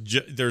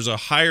there's a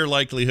higher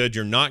likelihood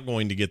you're not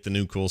going to get the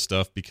new cool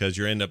stuff because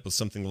you end up with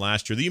something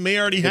last year that you may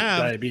already have.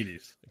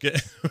 Diabetes.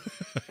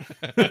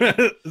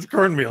 It's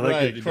cornmeal.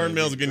 Right.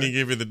 Cornmeal's going to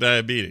give you the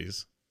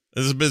diabetes.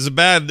 It's a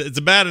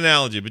bad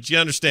analogy, but you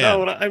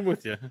understand. No, I'm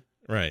with you.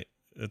 Right.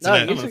 It's No,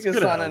 an you no, took it's us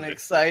good on an analogy.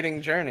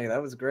 exciting journey.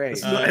 That was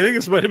great. I think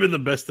this might have been the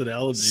best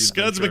analogy.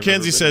 Scuds I'm sure I've McKenzie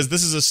ever been. says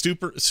this is a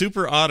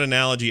super odd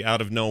analogy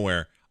out of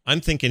nowhere. I'm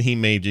thinking he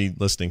may be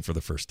listening for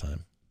the first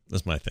time.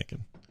 That's my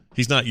thinking.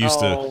 He's not used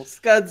to. Oh,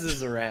 Scuds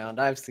is around.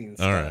 I've seen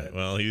Scuds. All right.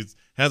 Well, he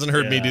hasn't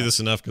heard me do this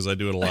enough because I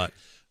do it a lot.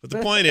 But the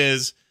point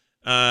is,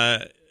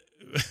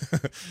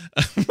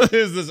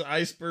 is this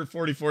Iceberg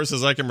 44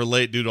 says I can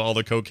relate due to all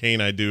the cocaine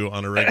I do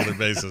on a regular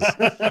basis.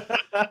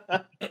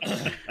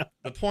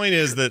 The point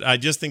is that I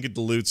just think it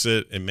dilutes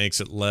it. It makes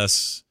it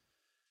less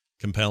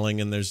compelling.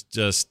 And then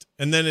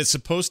it's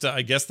supposed to,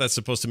 I guess that's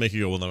supposed to make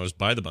you go, well, no, just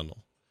buy the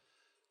bundle.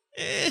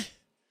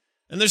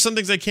 And there's some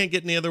things I can't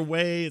get any other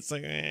way. It's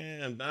like,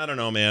 I don't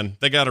know, man.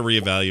 They got to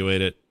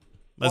reevaluate it.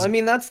 Well, I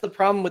mean, that's the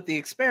problem with the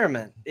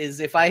experiment, is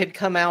if I had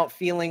come out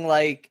feeling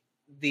like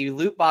the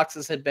loot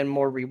boxes had been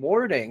more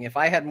rewarding, if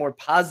I had more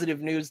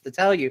positive news to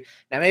tell you,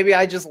 now maybe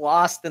I just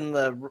lost in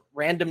the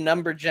random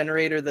number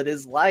generator that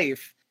is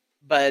life,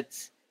 but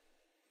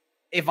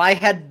if I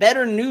had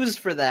better news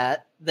for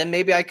that, then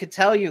maybe I could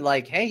tell you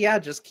like, hey, yeah,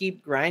 just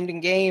keep grinding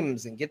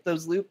games and get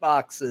those loot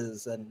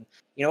boxes. And,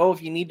 you know,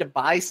 if you need to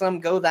buy some,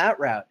 go that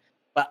route.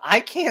 But I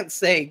can't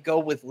say go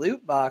with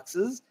loot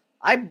boxes.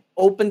 I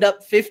opened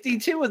up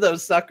 52 of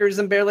those suckers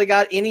and barely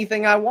got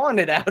anything I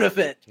wanted out of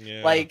it.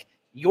 Yeah. Like,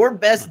 your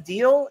best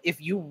deal,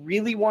 if you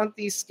really want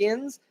these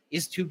skins,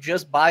 is to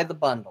just buy the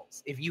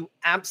bundles. If you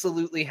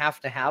absolutely have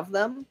to have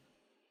them,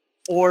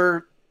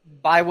 or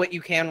buy what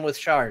you can with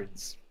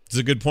shards. It's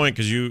a good point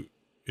because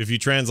if you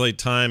translate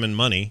time and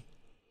money,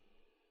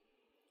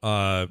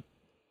 you're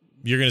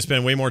going to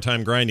spend way more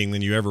time grinding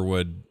than you ever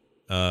would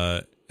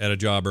at a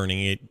job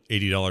earning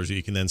 $80 that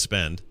you can then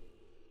spend.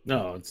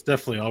 No, it's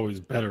definitely always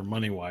better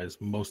money-wise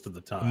most of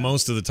the time.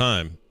 Most of the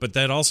time. But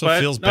that also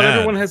But feels not bad.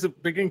 everyone has a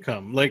big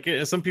income. Like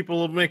some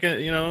people make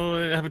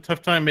have a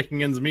tough time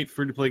making ends meet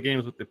free-to-play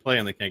games what they play,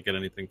 and they can't get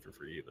anything for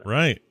free either.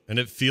 Right. And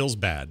it feels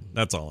bad.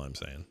 That's all I'm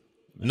saying.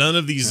 None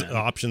of these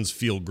options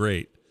feel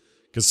great.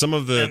 Because some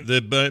of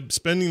the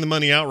spending the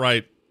money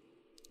outright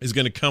is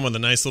going to come with a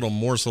nice little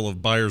morsel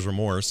of buyer's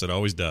remorse. It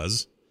always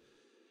does.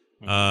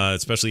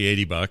 Especially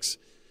 $80.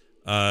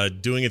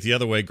 Doing it the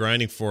other way,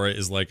 grinding for it,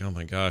 is like, oh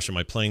my gosh, am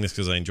I playing this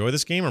because I enjoy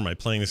this game, or am I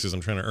playing this because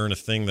I'm trying to earn a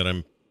thing that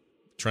I'm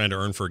trying to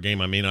earn for a game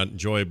I may not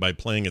enjoy by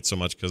playing it so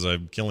much because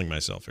I'm killing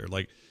myself here?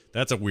 Like,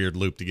 that's a weird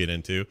loop to get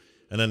into.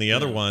 And then the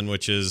other one,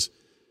 which is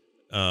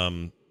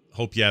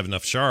hope you have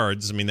enough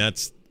shards. I mean,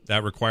 that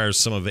requires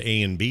some of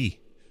A and B.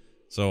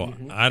 So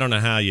I don't know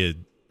how you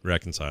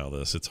reconcile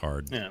this. It's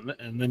hard. Yeah,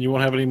 and then you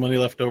won't have any money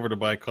left over to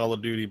buy Call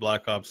of Duty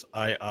Black Ops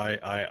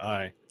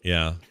I.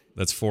 Yeah,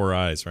 that's 4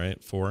 eyes,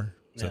 right? 4?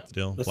 Is that the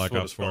deal? That's Black what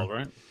Ops it's 4, called,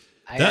 right?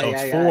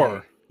 That's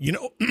 4. You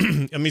know,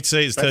 let me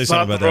tell you That's something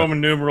not about the that. Roman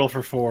numeral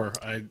for 4.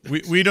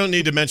 We don't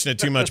need to mention it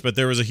too much, but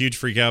there was a huge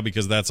freak out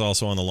because that's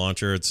also on the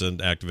launcher. It's an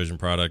Activision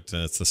product,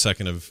 and it's the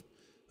second of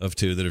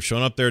 2 that have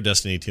shown up there,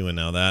 Destiny 2 and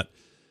now that.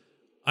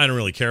 I don't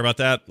really care about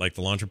that. Like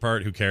the launcher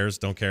part, who cares?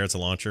 Don't care. It's a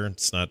launcher.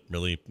 It's not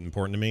really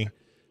important to me.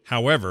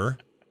 However,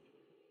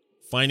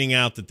 finding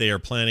out that they are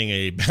planning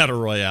a Battle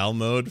Royale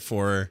mode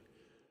for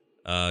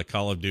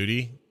Call of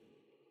Duty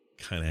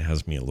kind of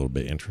has me a little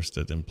bit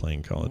interested in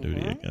playing Call of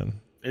Duty again.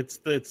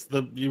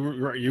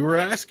 You were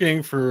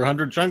asking for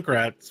 100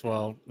 Junkrats.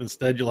 Well,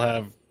 instead you'll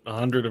have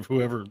 100 of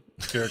whoever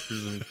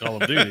characters in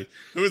Call of Duty.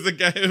 Who was the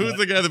guy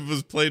that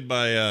was played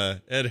by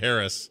Ed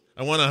Harris?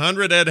 I want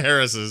 100 Ed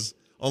Harrises.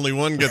 Only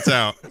one gets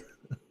out.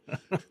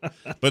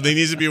 But he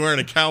needs to be wearing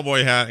a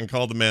cowboy hat and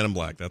called the Man in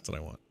Black. That's what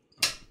I want.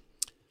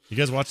 You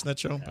guys watching that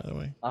show, by the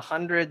way?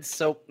 100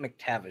 Soap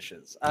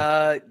McTavishes.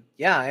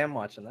 Yeah, I am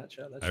watching that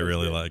show. I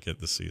really like it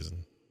this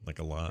season. Like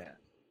a lot. Yeah.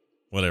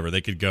 Whatever. They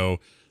could go,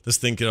 this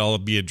thing could all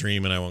be a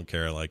dream and I won't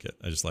care. I like it.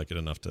 I just like it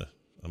enough to,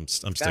 I'm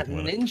sticking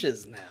with it.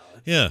 Ninjas now.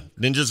 Yeah.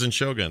 Ninjas and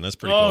Shogun. That's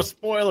pretty cool. Oh,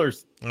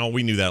 spoilers. Oh,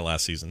 we knew that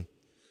last season.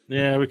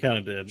 Yeah, we kind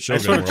of did.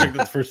 Shogun I sort of World. checked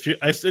out the first few.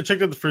 I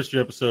checked out the first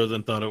few episodes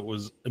and thought it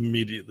was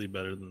immediately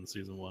better than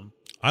season 1.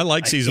 I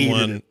like season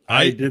hated 1. it.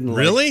 I didn't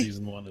really? like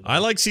season 1 at all. I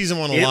like season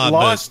 1 a It lot.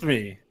 lost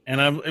me,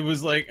 and it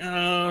was like,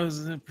 oh,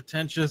 isn't it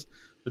pretentious?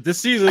 But this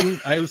season,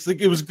 I was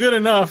like, it was good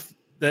enough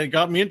that it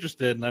got me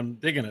interested, and I'm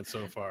digging it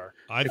so far.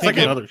 It's think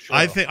like another show.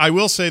 I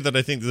will say that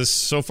I think this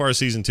so far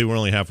season 2, we're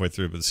only halfway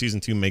through, but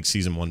season 2 makes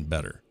season 1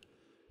 better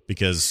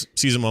because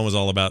season 1 was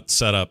all about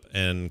setup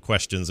and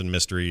questions and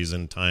mysteries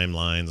and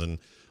timelines and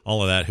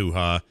all of that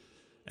hoo-ha,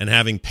 and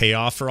having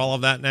payoff for all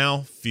of that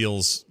now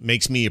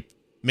makes me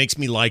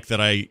like that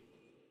I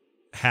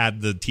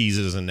had the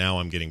teases and now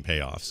I'm getting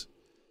payoffs.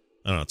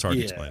 I don't know, it's hard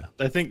to explain.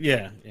 I think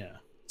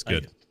it's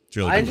good. It's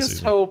really I good this just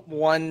season. hope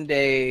one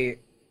day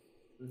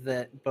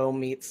that Bo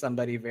meets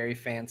somebody very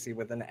fancy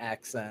with an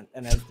accent,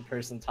 and as the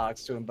person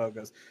talks to him, Bo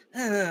goes,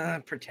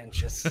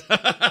 pretentious.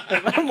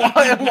 and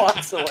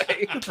walks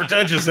away.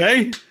 Pretentious,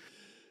 eh?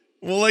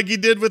 Well, like he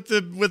did with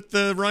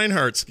the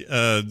Reinhardt's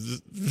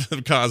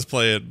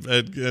cosplay at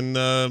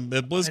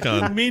BlizzCon. I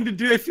didn't mean to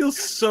do. I feel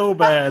so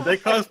bad.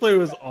 That cosplay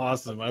was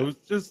awesome. I was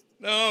just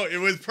No, it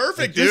was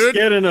perfect, just dude.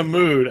 get in a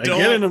mood. I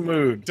get in a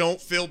mood.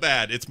 Don't feel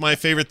bad. It's my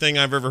favorite thing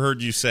I've ever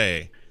heard you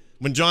say.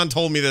 when John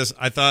told me this,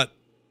 I thought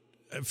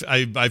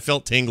I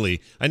felt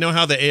tingly. I know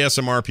how the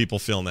ASMR people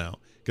feel now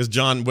because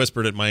John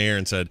whispered at my ear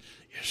and said,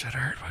 "You should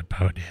have heard what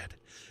Bo did."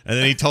 And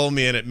then he told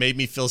me, and it made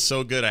me feel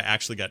so good. I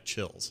actually got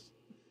chills.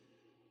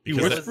 He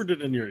whispered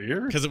it in your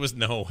ear? Because it was,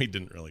 no, he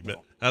didn't really.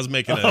 But I was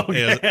making an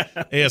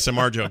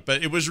ASMR joke,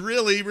 but it was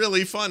really,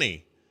 really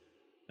funny.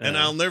 And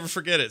I'll never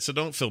forget it, so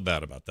don't feel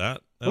bad about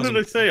that. What did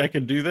I say? I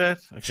can do that?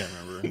 I can't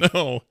remember.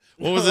 No.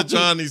 What was it,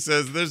 John? He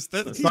says,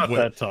 It's not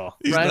that tall.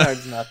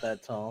 Reinhardt's not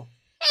that tall.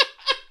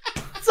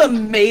 It's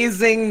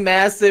amazing,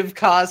 massive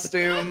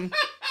costume.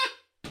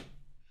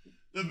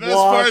 The best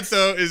part,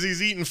 though, is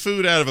he's eating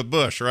food out of a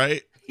bush,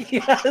 right?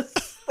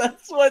 Yes,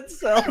 that's what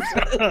sells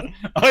it.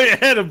 Oh, you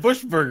had a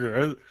bush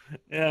burger.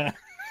 Yeah.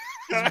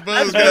 Bo's I had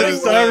got a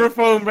his,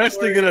 styrofoam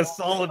resting in a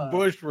solid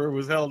bush where it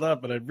was held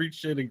up, and I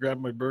reached in and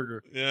grabbed my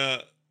burger.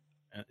 Yeah.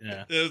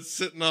 Yeah. It's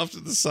sitting off to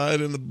the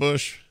side in the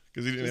bush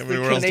because he didn't have The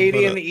anywhere else to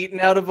Canadian put it.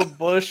 eating out of a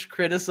bush,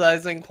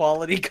 criticizing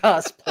quality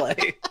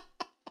cosplay.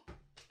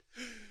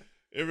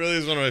 It really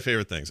is one of my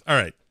favorite things. All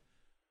right.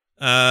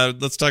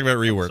 Let's talk about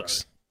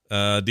reworks.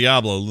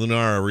 Diablo,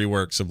 Lunara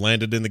reworks have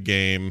landed in the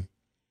game.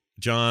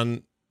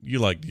 John, you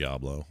like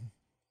Diablo.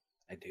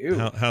 I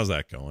do. How's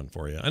that going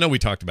for you? I know we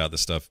talked about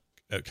this stuff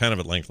kind of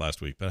at length last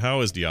week, but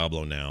how is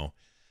Diablo now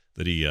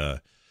that he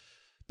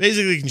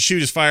basically can shoot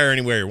his fire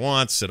anywhere he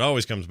wants? It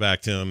always comes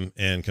back to him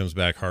and comes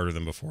back harder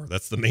than before.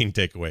 That's the main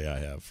takeaway I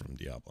have from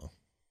Diablo.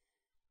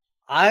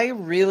 I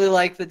really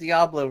like the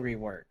Diablo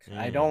rework.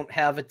 I don't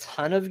have a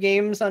ton of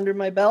games under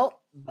my belt,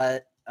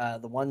 but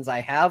the ones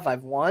I have,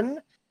 I've won,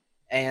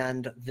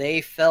 and they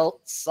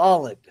felt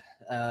solid.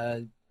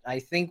 I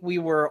think we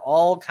were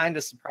all kind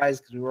of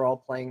surprised because we were all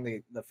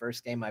playing the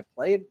first game I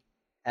played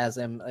as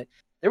him.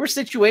 There were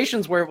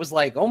situations where it was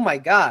like, oh my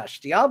gosh,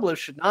 Diablo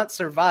should not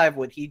survive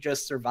what he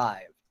just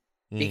survived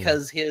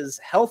because his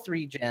health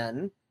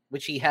regen,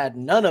 which he had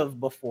none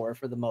of before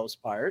for the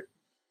most part,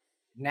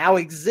 now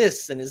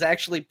exists and is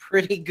actually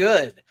pretty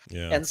good.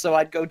 Yeah. And so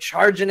I'd go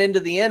charging into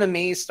the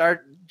enemy,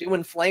 start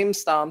doing flame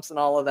stomps and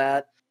all of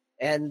that,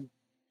 and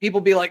people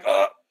be like,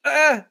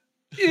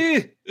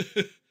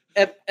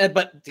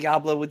 but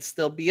Diablo would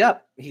still be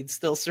up. He'd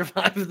still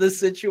survive the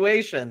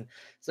situation.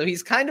 So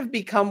he's kind of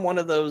become one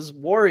of those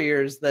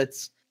warriors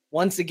that's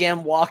once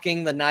again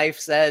walking the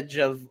knife's edge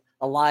of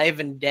alive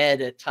and dead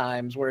at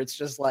times, where it's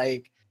just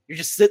like you're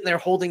just sitting there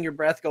holding your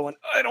breath going,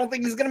 I don't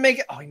think he's going to make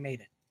it. Oh, he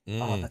made it.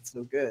 Oh, that's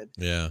so good.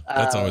 Yeah,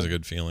 that's always a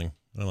good feeling.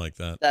 I like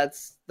that.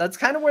 That's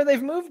kind of where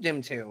they've moved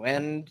him to.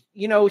 And,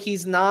 you know,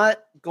 he's not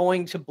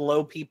going to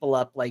blow people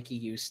up like he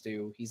used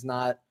to. He's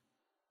not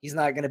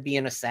going to be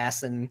an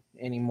assassin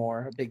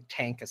anymore, a big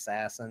tank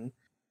assassin,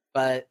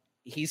 but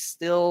he's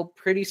still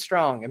pretty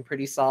strong and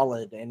pretty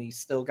solid, and he's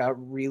still got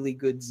really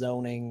good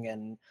zoning,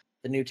 and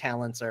the new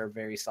talents are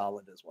very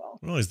solid as well.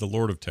 Well, he's the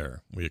Lord of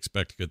Terror. We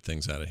expect good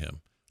things out of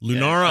him.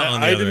 Lunara,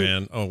 on the other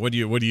hand, what do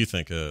you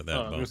think of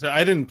that?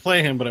 I didn't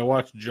play him, but I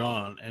watched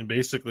John, and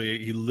basically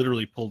he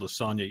literally pulled a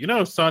Sonya. You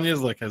know, Sonya's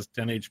like has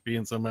 10 HP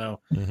and somehow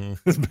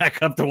is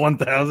back up to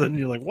 1,000.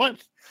 You're like,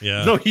 what?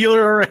 Yeah, no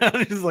healer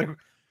around. He's like,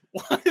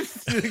 what?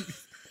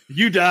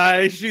 You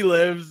die, she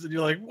lives, and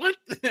you're like, what?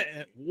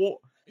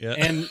 Yeah,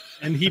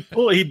 and he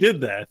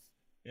did that.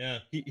 Yeah,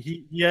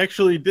 he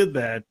actually did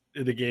that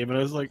in the game, and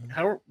I was like,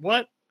 how?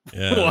 What?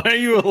 Yeah. Why are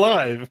you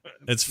alive?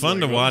 It's fun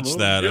to watch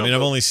that. I mean,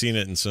 I've only seen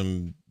it in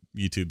some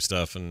YouTube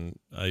stuff, and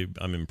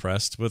I'm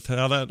impressed with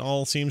how that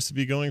all seems to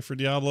be going for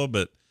Diablo,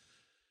 but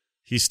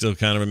he's still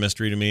kind of a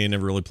mystery to me. I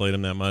never really played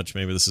him that much.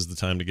 Maybe this is the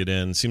time to get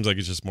in. Seems like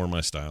it's just more my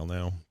style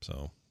now,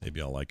 so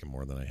maybe I'll like him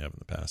more than I have in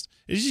the past.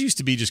 It just used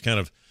to be just kind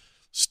of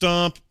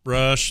stomp,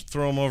 rush,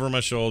 throw him over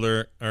my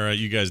shoulder. All right,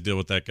 you guys deal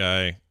with that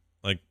guy.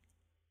 Like,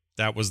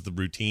 that was the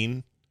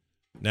routine.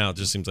 Now it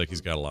just seems like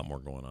he's got a lot more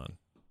going on,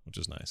 which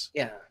is nice.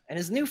 Yeah, and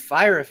his new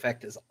fire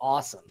effect is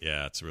awesome.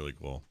 Yeah, it's really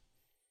cool.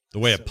 The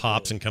way it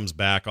pops and comes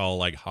back all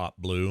like hot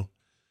blue.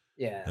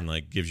 Yeah. And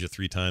like gives you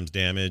 3 times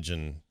damage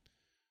and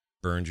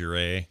burns your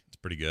A. It's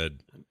pretty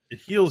good. It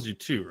heals you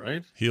too,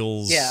 right?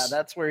 Heals. Yeah,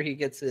 that's where he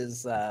gets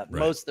his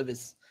most of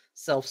his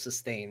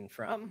self-sustain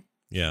from.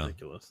 Yeah.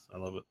 Ridiculous. I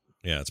love it.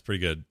 Yeah, it's pretty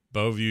good.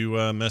 Bo, have you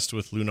messed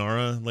with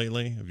Lunara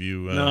lately? Have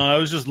you? No, I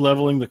was just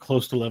leveling the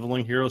close to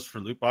leveling heroes for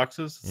loot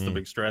boxes. It's the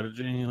big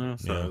strategy, you know.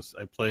 So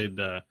I played.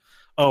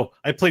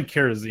 I played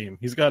Karazim.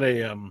 He's got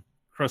a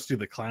Krusty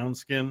the Clown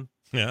skin.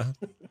 Yeah.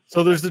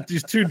 So there's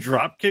these 2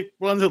 dropkick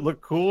ones that look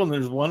cool, and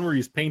there's one where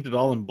he's painted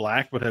all in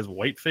black but has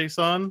white face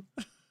on,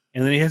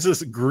 and then he has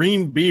this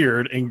green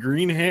beard and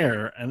green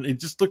hair, and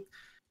it just looked.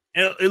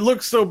 It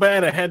looks so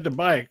bad I had to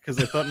buy it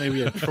because I thought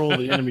maybe I'd troll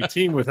the enemy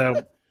team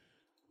without.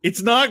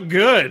 It's not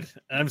good.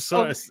 I'm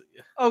sorry.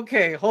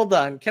 Okay, hold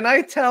on. Can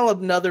I tell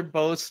another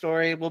Bo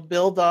story? We'll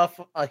build off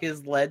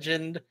his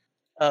legend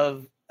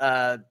of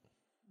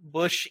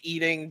bush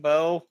eating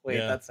Bo. Wait,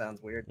 that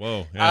sounds weird.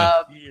 Whoa.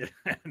 Yeah.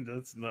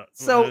 That's not.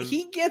 So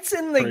he gets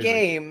in the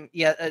game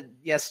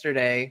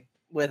yesterday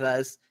with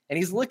us, and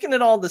he's looking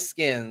at all the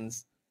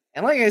skins.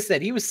 And like I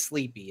said, he was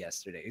sleepy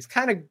yesterday. He's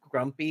kind of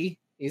grumpy.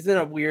 He's in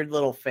a weird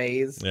little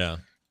phase. Yeah.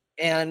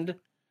 And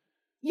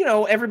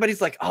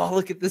everybody's like, oh,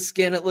 look at this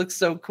skin. It looks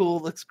so cool.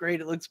 It looks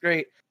great. It looks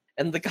great.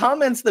 And the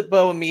comments that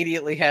Bo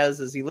immediately has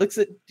is he looks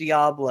at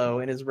Diablo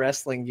in his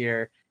wrestling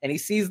gear and he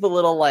sees the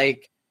little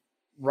like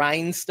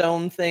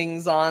rhinestone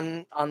things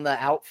on the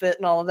outfit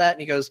and all of that.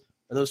 And he goes,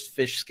 are those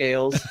fish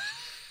scales?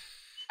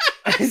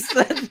 I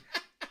said,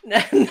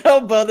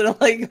 no, Bo,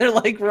 they're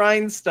like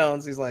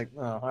rhinestones. He's like,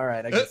 oh, all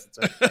right. I guess it's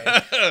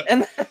okay.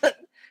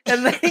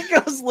 And then he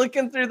goes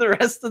looking through the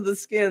rest of the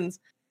skins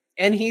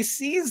and he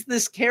sees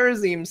this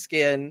Karazim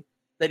skin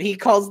that he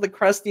calls the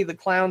Krusty the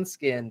Clown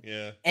skin.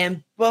 Yeah.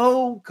 And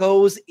Bo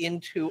goes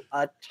into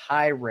a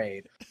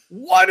tirade.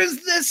 What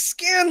is this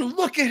skin?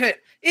 Look at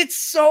it. It's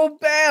so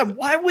bad.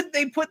 Why would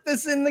they put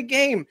this in the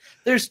game?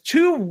 There's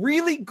 2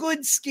 really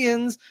good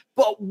skins,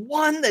 but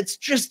one that's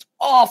just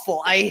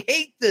awful. I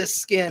hate this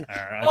skin.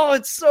 Right. Oh,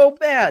 it's so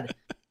bad.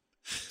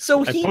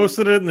 So I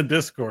posted it in the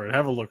Discord.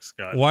 Have a look,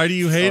 Scott. Why do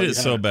you hate it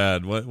so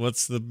bad?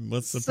 What's the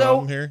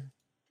problem here?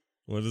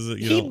 What is it?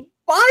 He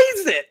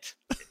buys it.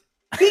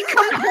 He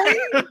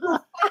complains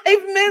for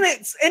 5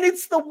 minutes, and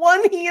it's the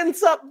one he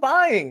ends up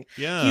buying.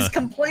 Yeah. He's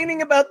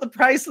complaining about the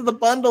price of the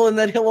bundle and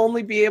that he'll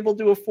only be able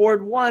to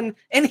afford one,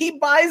 and he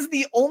buys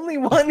the only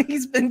one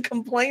he's been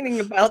complaining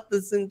about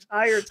this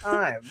entire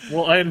time.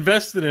 Well, I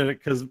invested in it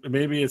because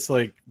maybe it's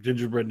like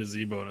Gingerbread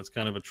Gazebo, and it's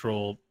kind of a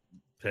troll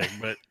pig,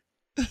 but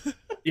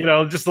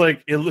just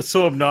like it looks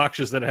so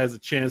obnoxious that it has a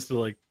chance to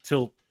like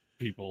tilt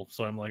people.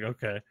 So I'm like,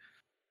 okay,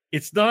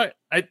 it's not.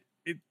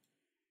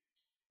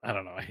 I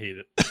don't know. I hate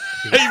it.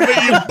 But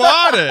you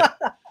bought it.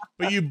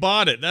 But you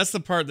bought it. That's the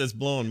part that's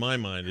blowing my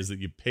mind is that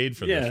you paid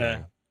for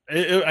the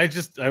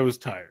thing. I was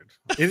tired.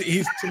 To me,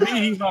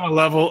 he's on a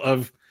level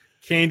of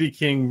Candy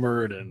King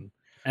Murden.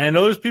 And I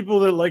know there's people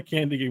that like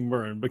Candy King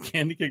Murden, but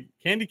Candy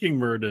King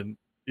Murden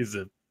is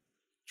a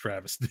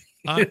travesty.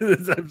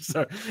 I'm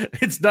sorry.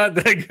 It's not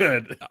that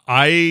good.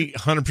 I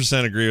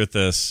 100% agree with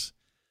this.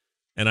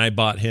 And I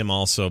bought him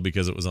also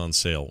because it was on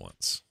sale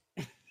once.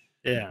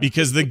 Yeah,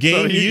 because the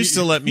game used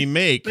to let me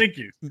make. Thank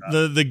you.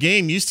 The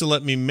game used to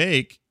let me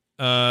make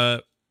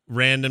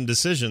random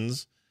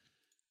decisions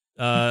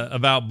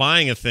about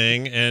buying a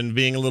thing and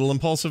being a little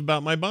impulsive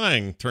about my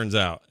buying. Turns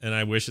out, and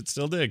I wish it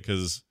still did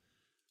because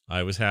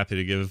I was happy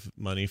to give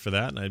money for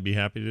that, and I'd be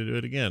happy to do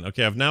it again.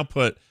 Okay, I've now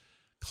put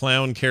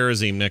Clown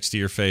Karazim next to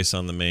your face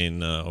on the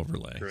main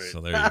overlay. Great.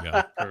 So there you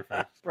go.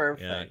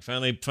 Perfect. Yeah,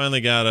 finally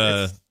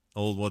got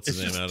old what's his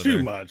name out of there.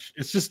 Too much.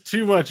 It's just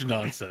too much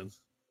nonsense.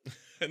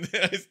 And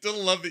I still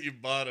love that you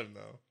bought him,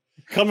 though.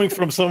 Coming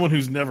from someone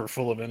who's never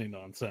full of any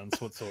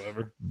nonsense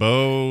whatsoever.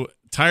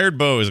 Tired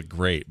Bo is a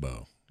great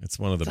bow. It's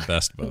one of the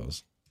best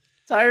bows.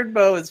 Tired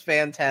Bo is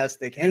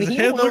fantastic. And his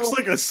head looks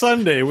like a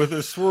sundae with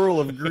a swirl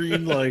of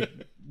green, like,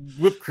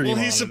 whipped cream.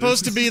 Well, he's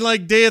supposed to be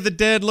like Day of the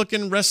Dead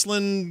looking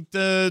wrestling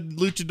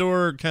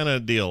luchador kind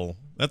of deal.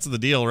 That's the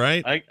deal,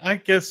 right? I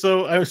guess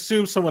so. I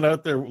assume someone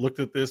out there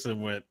looked at this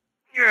and went,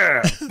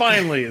 yeah,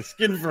 finally, a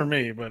skin for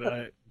me, but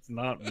it's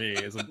not me.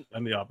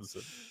 I'm the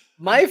opposite.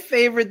 My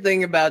favorite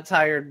thing about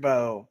Tired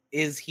Bo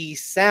is he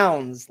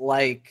sounds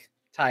like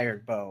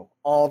Tired Bo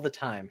all the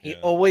time. He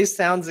always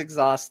sounds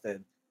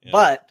exhausted,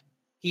 but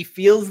he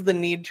feels the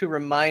need to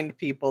remind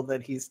people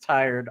that he's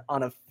tired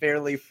on a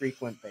fairly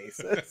frequent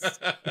basis.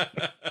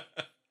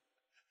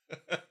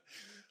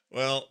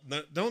 Well,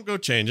 don't go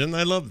changing.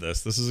 I love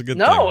this. This is a good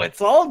thing. No,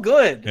 it's all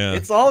good. Yeah.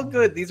 It's all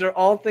good. These are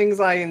all things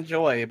I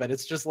enjoy, but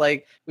it's just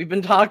like we've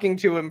been talking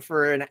to him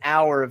for an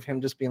hour of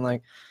him just being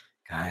like,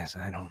 guys,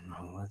 I don't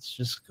know. Let's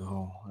just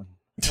go.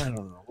 I don't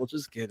know. We'll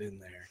just get in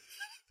there.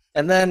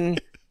 And then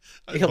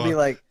he'll be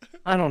like,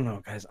 I don't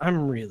know, guys.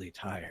 I'm really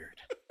tired.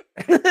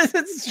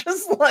 It's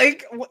just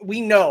like, we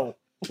know.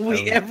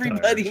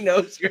 Everybody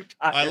knows you're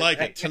tired. I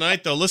like it.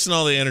 Tonight, though, listen to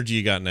all the energy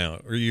you got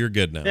now. Or you're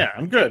good now. Yeah,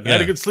 I'm good. I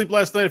had a good sleep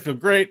last night. I feel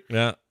great.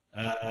 Yeah.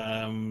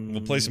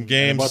 We'll play some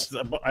games.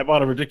 I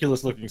bought a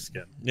ridiculous looking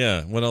skin.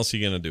 Yeah. What else are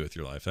you going to do with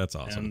your life? That's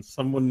awesome. And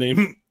someone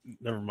named...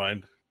 Never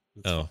mind.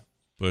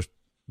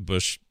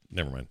 Bush.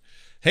 Never mind.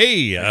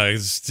 Hey,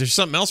 there's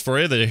something else for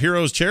you. The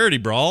Heroes Charity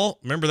Brawl.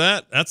 Remember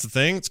that? That's the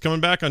thing. It's coming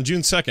back on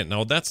June 2nd.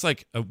 Now, that's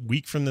like a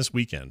week from this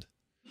weekend.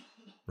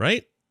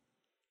 Right?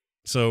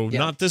 So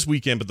not this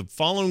weekend, but the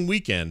following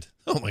weekend.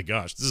 Oh my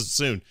gosh, this is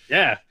soon.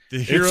 Yeah. The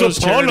Heroes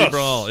Charity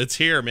Brawl. It's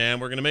here, man.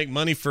 We're going to make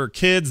money for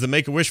kids. The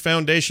Make-A-Wish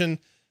Foundation.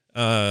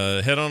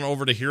 Head on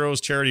over to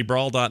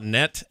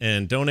heroescharitybrawl.net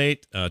and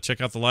donate.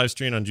 Check out the live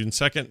stream on June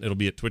 2nd. It'll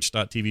be at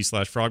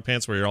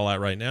twitch.tv/frogpants where you're all at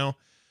right now.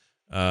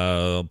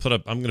 I'm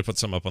going to put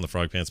something up on the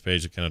Frog Pants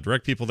page to kind of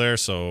direct people there.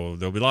 So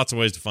there'll be lots of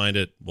ways to find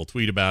it. We'll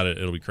tweet about it.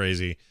 It'll be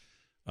crazy.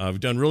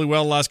 We've done really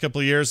well the last couple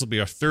of years. It'll be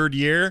our third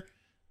year.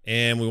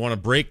 And we want to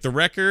break the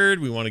record.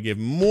 We want to give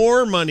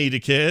more money to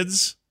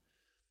kids.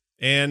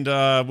 And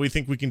we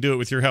think we can do it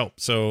with your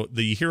help. So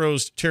the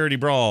Heroes Charity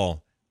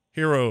Brawl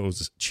on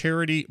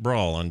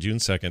June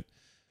 2nd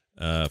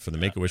for the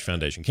Make-A-Wish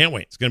Foundation. Can't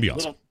wait. It's going to be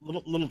awesome.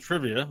 Little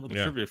trivia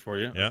for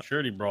you. Yeah.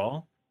 Charity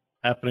Brawl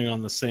happening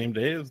on the same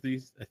day as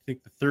the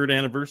third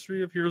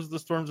anniversary of Heroes of the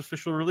Storm's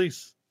official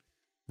release.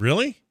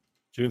 Really?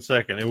 June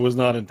 2nd. It was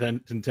not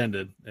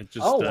intended. It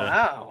just.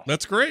 wow.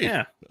 That's great.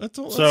 Yeah. That's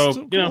So,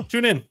 cool.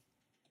 tune in.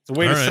 It's a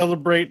way All to right.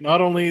 celebrate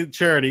not only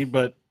charity,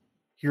 but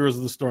Heroes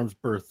of the Storm's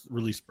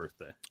release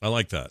birthday. I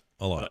like that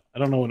a lot. I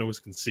don't know when it was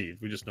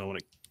conceived. We just know when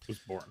it was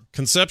born.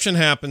 Conception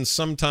happened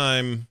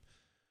sometime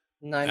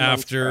 9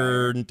 months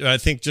after, prior. I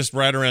think just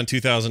right around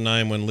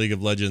 2009 when League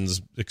of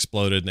Legends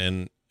exploded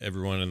and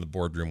everyone in the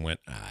boardroom went,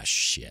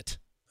 shit.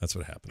 That's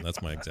what happened.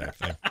 That's my exact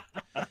thing.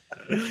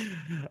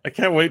 I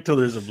can't wait till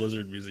there's a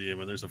Blizzard museum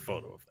and there's a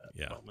photo of that.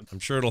 Yeah, moment. I'm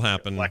sure it'll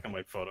happen. Black and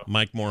white photo.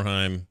 Mike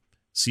Morheim,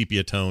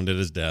 sepia toned at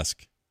his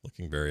desk,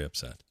 looking very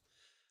upset.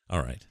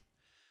 All right.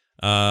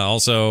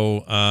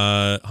 Also,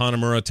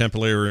 Hanamura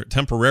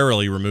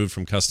temporarily removed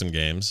from custom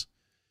games.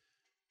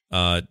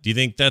 Do you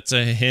think that's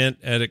a hint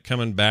at it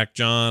coming back,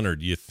 John, or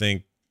do you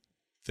think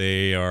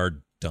they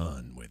are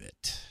done with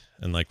it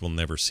and like we'll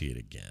never see it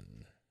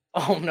again?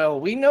 Oh no,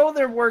 we know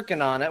they're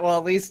working on it. Well,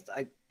 at least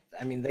I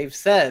mean they've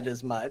said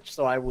as much,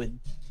 so I would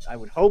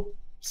hope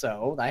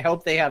so. I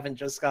hope they haven't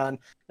just gone,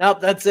 nope,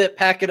 that's it,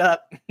 pack it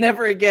up,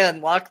 never again,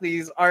 lock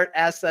these art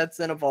assets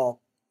in a vault.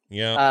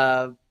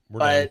 Yeah.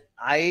 But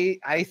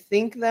I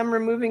think them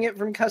removing it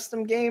from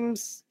custom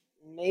games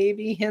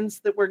maybe hints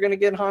that we're going to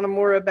get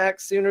Hanamura back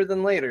sooner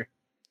than later.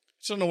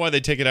 Just don't know why they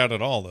take it out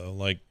at all, though.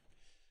 Like,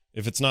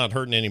 if it's not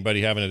hurting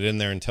anybody having it in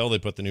there until they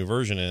put the new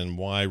version in,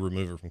 why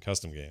remove it from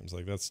custom games?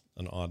 Like, that's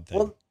an odd thing.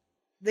 Well,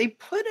 they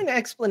put an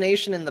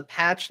explanation in the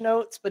patch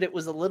notes, but it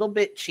was a little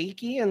bit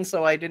cheeky, and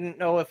so I didn't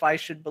know if I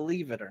should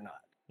believe it or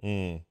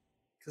not.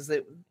 Because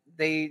it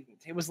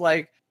was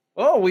like,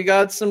 oh, we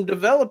got some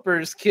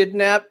developers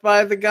kidnapped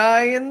by the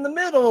guy in the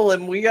middle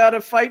and we got to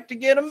fight to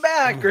get him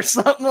back or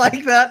something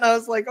like that. And I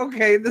was like,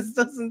 okay, this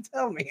doesn't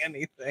tell me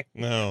anything.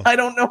 No. I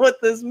don't know what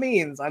this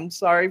means. I'm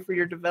sorry for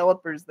your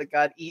developers that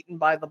got eaten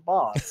by the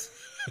boss.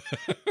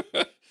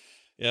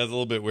 Yeah, it's a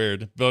little bit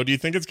weird. Bo, do you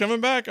think it's coming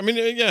back? I mean,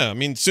 yeah,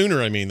 sooner,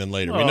 than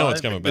later. We know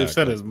it's coming back. They've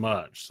said as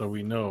much, so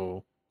we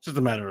know it's just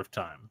a matter of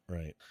time.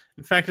 Right.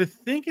 In fact, I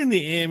think in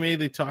the AMA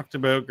they talked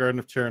about Garden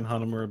of Terra and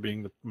Hanamura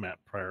being the map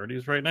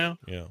priorities right now.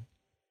 Yeah.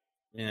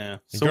 Yeah.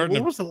 So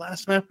what was the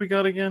last map we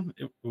got again?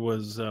 It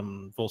was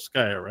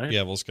Volskaya, right?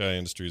 Yeah, Volskaya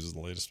Industries is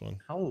the latest one.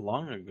 How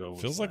long ago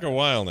was Feels that? like a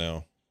while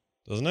now,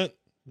 doesn't it?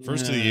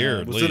 First of the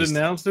year, at was least. it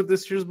announced at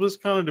this year's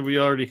BlizzCon, or did we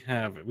already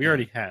have it? We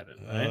already had it,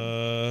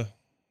 right?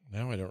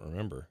 Now I don't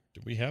remember.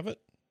 Did we have it?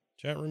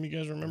 Chat room, you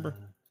guys remember?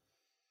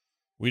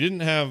 We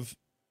didn't have...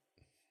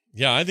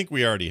 Yeah, I think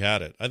we already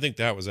had it. I think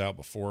that was out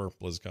before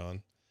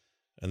BlizzCon.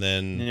 And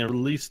then... Yeah,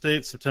 release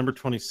date, September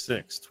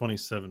 26,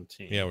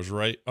 2017. Yeah, it was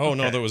right. Oh,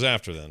 no, that was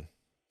after then.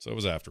 So it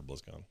was after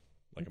BlizzCon.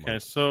 Okay,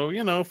 so,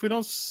 if we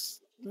don't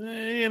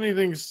say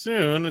anything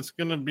soon, it's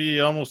going to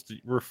be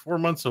we're 4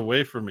 months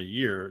away from a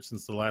year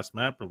since the last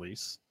map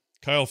release.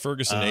 Kyle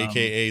Ferguson,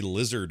 a.k.a.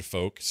 Lizard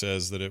Folk,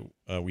 says that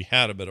we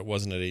had it, but it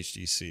wasn't at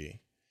HGC.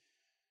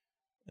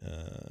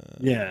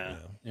 Yeah.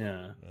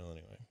 Well,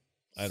 anyway,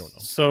 I don't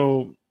know.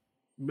 So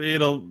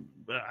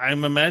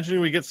I'm imagining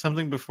we get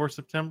something before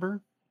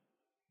September.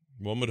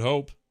 One would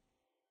hope.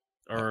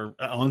 Or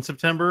on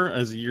September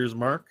as a year's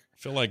mark. I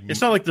feel like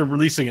it's not like they're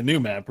releasing a new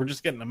map. We're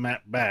just getting a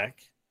map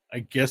back. I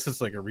guess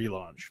it's like a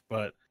relaunch,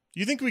 but do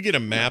you think we get a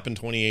map in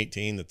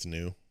 2018 that's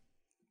new,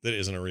 that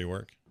isn't a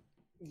rework?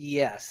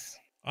 Yes.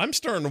 I'm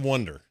starting to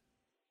wonder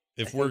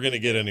if we're going to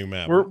get a new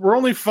map. We're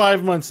only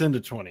 5 months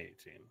into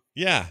 2018.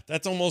 Yeah,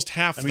 that's almost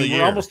half the year.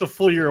 We're almost a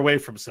full year away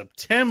from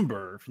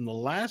September from the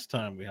last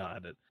time we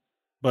had it.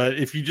 But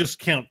if you just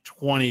count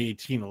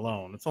 2018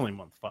 alone, it's only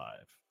month 5.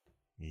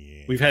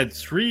 Yeah. We've had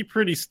 3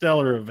 pretty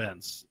stellar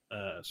events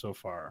so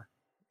far.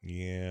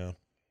 Yeah.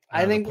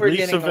 I think we're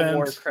getting a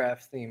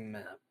Warcraft theme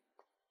map.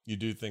 You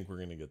do think we're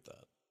going to get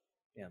that?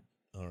 Yeah.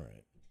 All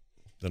right.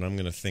 Then I'm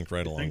going to think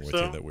right along with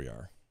you that we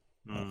are.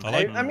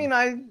 I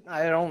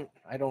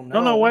don't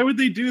know. No, why would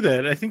they do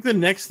that? I think the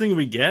next thing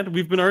we get,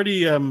 we've been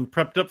already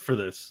prepped up for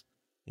this.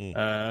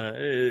 The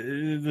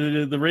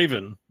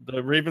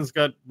Raven's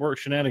got more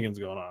shenanigans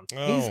going on.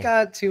 He's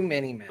got too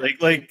many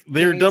maps. Like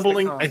they're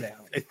doubling. I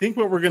think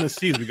what we're going to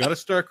see is we got a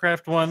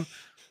StarCraft one,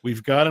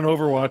 we've got an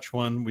Overwatch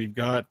one, we've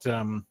got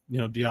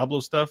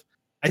Diablo stuff.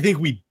 I think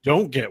we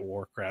don't get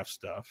Warcraft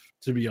stuff,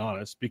 to be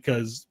honest,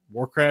 because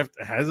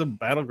Warcraft has a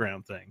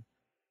battleground thing.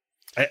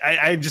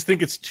 I just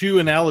think it's too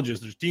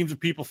analogous. There's teams of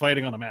people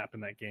fighting on a map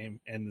in that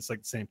game, and it's like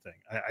the same thing.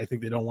 I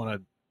think they don't want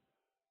to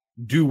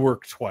do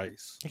work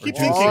twice.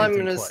 All I'm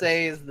going to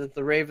say is that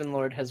the Raven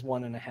Lord has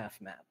 1.5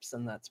 maps,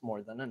 and that's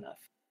more than enough.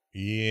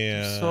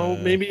 Yeah. So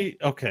maybe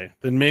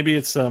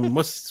it's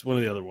what's one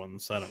of the other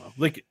ones? I don't know.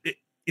 Like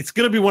it's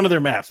going to be one of their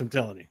maps. I'm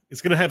telling you,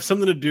 it's going to have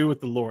something to do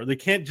with the lore. They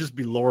can't just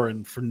be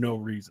loring for no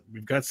reason.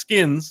 We've got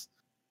skins.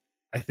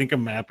 I think a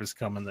map is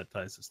coming that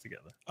ties us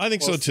together. I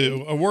think so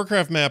too. A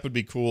Warcraft map would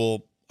be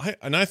cool.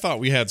 I thought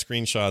we had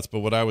screenshots, but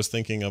what I was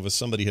thinking of is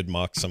somebody had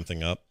mocked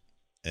something up,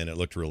 and it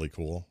looked really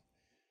cool.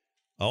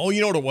 Oh, you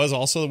know what it was?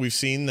 Also, we've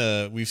seen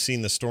the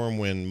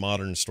Stormwind,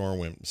 modern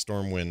Stormwind,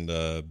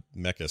 Mecha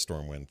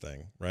Stormwind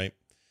thing, right?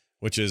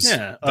 which is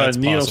Neo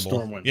possible.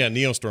 Stormwind. Yeah,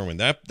 Neo Stormwind.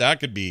 That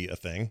could be a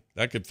thing.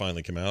 That could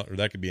finally come out, or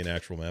that could be an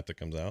actual map that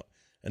comes out.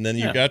 And then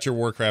you've got your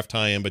Warcraft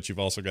tie-in, but you've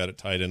also got it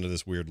tied into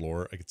this weird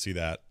lore. I could see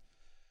that.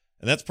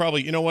 And that's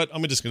probably, you know what?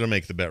 I'm just going to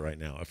make the bet right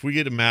now. If we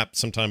get a map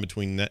sometime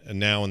between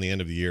now and the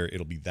end of the year,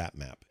 it'll be that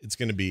map. It's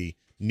going to be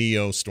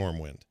Neo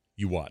Stormwind.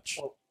 You watch.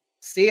 Well,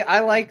 see,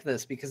 I like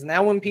this because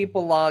now when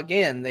people log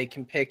in, they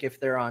can pick if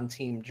they're on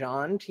Team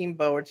John, Team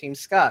Bo, or Team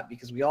Scott,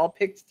 because we all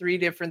picked 3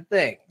 different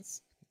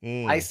things.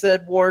 I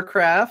said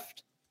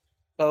Warcraft,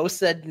 Bo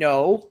said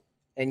no,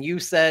 and you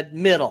said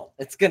middle.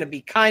 It's going to be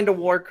kind of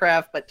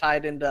Warcraft, but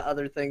tied into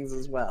other things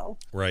as well.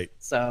 Right.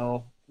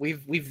 So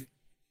we've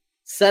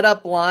set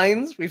up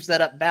lines. We've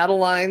set up battle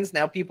lines.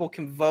 Now people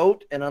can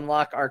vote and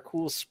unlock our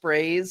cool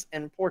sprays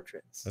and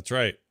portraits. That's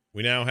right.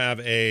 We now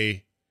have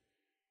a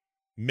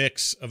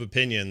mix of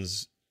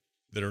opinions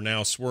that are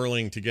now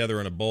swirling together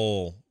in a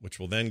bowl, which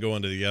will then go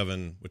into the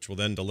oven, which will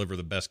then deliver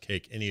the best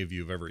cake any of you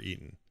have ever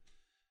eaten.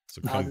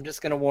 So I'm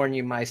just going to warn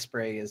you, my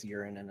spray is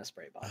urine in a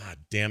spray bottle. Ah,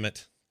 damn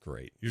it.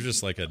 Great. You're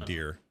just like a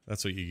deer.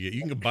 That's what you get. You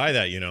can go buy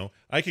that,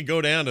 I could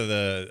go down to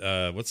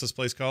the, what's this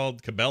place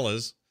called?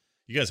 Cabela's.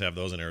 You guys have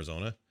those in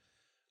Arizona.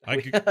 I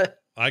could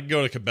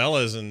go to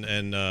Cabela's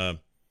and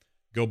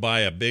go buy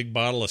a big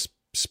bottle of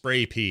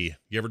spray pea.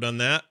 You ever done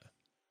that?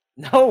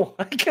 No,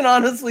 I can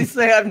honestly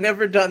say I've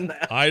never done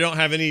that. I don't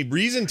have any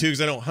reason to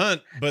because I don't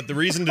hunt, but the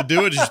reason to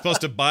do it is you're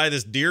supposed to buy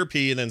this deer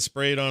pea and then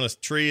spray it on a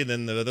tree, and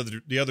then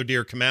the other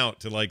deer come out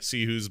to like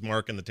see who's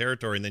marking the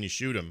territory, and then you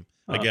shoot them,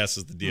 I guess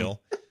is the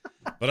deal.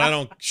 But I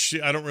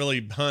don't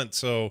really hunt,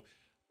 so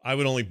I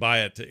would only buy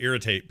it to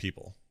irritate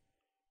people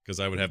because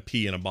I would have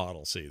pea in a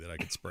bottle, that I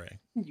could spray.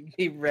 You'd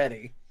be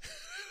ready.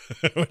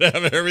 I would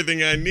have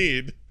everything I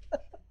need.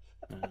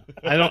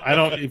 I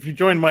don't. If you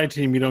join my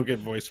team, you don't get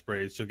voice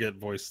sprays. You'll get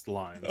voice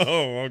lines.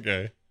 Oh,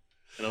 okay.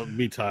 It'll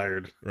be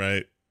tired.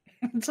 Right.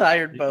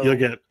 Tired, Bo. You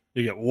get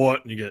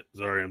what? You get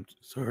sorry. I'm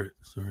tired.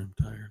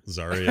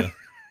 Zarya.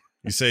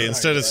 You say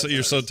instead of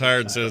you're so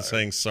tired, instead of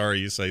saying sorry,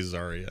 you say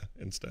Zarya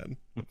instead.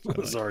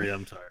 Sorry,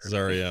 I'm tired.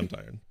 Zarya, I'm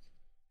tired.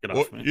 Get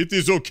off me. It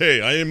is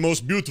okay. I am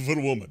most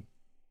beautiful woman.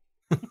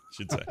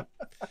 She'd say.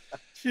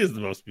 She is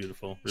the most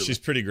beautiful. Really. She's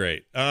pretty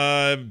great.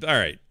 All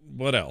right.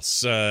 What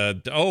else?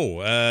 This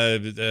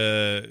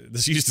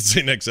used to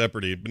say next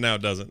Jeopardy, but now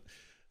it doesn't.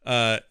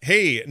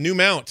 Hey, new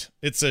mount.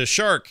 It's a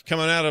shark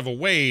coming out of a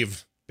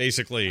wave,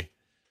 basically.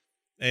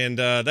 And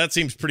that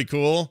seems pretty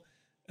cool.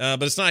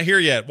 But it's not here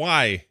yet.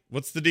 Why?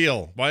 What's the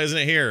deal? Why isn't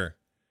it here?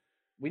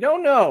 We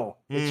don't know.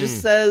 It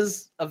just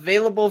says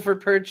available for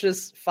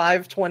purchase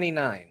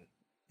 $5.29.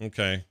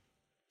 Okay.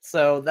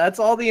 So that's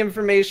all the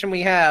information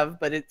we have,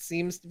 but it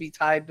seems to be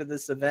tied to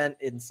this event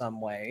in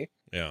some way.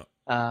 Yeah.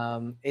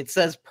 It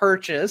says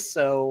purchase,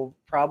 so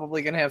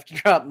probably going to have to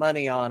drop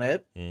money on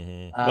it.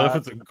 Mm-hmm. What if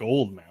it's a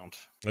gold mount?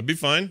 That'd be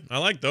fine. I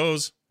like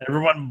those.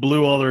 Everyone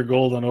blew all their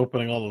gold on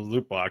opening all those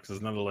loot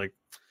boxes. Now they're like,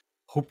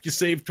 hope you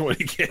save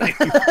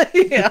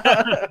 20K. Yeah,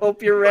 I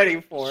hope you're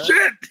ready for it.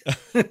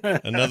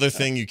 Shit! Another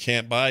thing you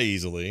can't buy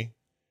easily.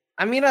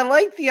 I mean, I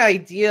like the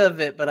idea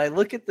of it, but I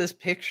look at this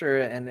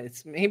picture and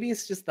maybe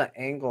it's just the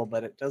angle,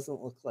 but it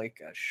doesn't look like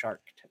a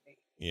shark to me.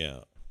 Yeah,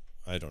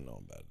 I don't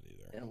know about it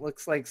either. It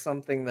looks like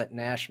something that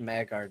Nash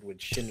Maggard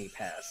would shimmy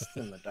past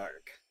in the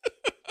dark.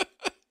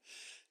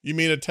 You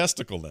mean a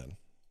testicle then?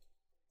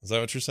 Is that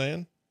what you're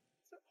saying?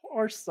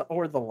 Or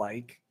the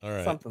like. All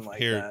right. Something like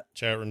here, that.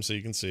 Chat room so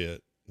you can see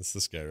it. It's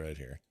this guy right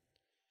here.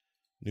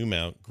 New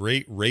mount.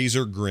 Great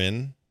Razor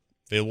Grin.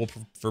 Available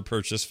for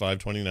purchase,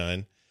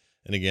 $5.29.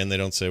 And again, they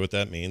don't say what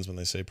that means when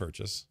they say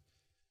purchase.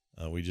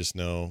 We just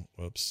know.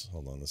 Whoops,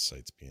 hold on. This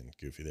site's being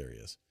goofy. There he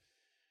is.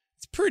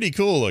 It's pretty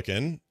cool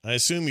looking. I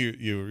assume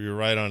you're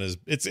right on his.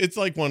 It's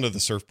like one of the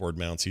surfboard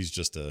mounts. He's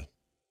just a.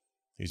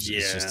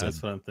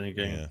 That's what I'm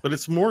thinking. Yeah. But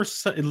it's more.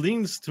 It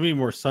leans to me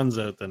more Suns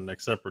Out than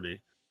Next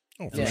Jeopardy.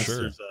 Oh, for Yes.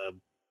 sure. There's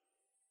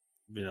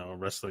a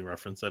wrestling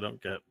reference I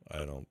don't get.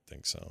 I don't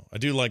think so. I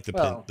do like the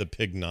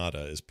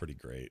pignata is pretty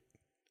great,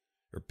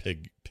 or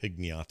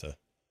pignata.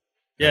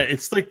 Yeah,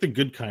 it's like the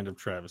good kind of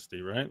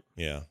travesty, right?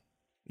 Yeah.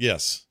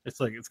 Yes. It's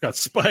like it's got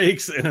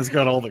spikes and it's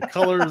got all the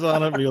colors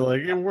on it. But you're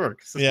like, it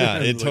works. Yeah,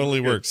 it It's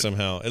totally like, works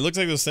somehow. It looks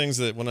like those things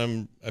that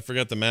I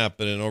forgot the map,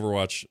 but in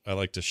Overwatch, I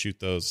like to shoot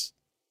those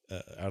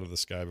out of the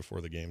sky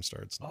before the game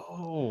starts.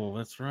 Oh,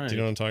 that's right. Do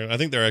you know what I'm talking about? I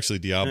think they're actually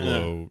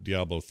Diablo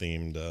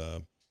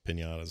themed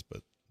pinatas,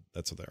 but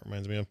that's what that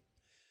reminds me of.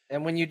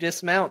 And when you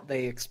dismount,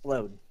 they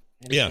explode.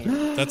 Yeah,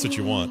 that's what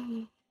you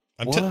want.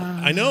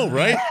 I know,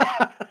 right?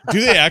 Do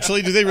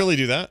they really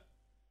do that?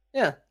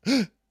 Yeah.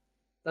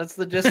 That's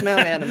the dismount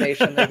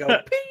animation. They go,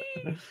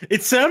 ping!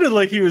 It sounded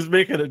like he was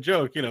making a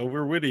joke. You know,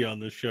 we're witty on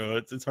this show.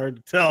 It's hard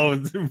to tell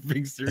when they're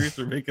being serious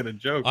or making a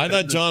joke. I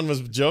thought John was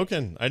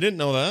joking. I didn't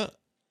know that.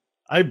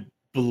 I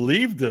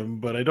believed him,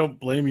 but I don't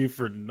blame you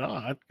for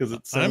not, because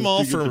it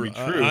sounds too good to be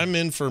true. I'm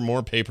in for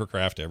more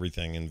papercraft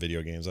everything in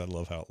video games. I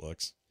love how it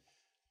looks.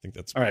 I think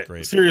that's all right.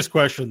 Great. Serious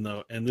question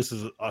though, and this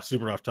is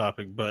super off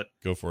topic, but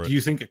go for it. Do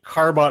you think a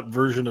Carbot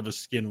version of a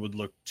skin would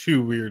look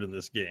too weird in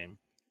this game?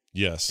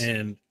 Yes.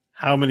 And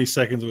how many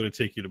seconds would it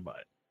take you to buy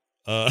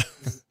it?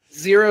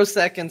 0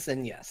 seconds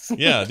and yes.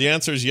 Yeah, the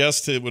answer is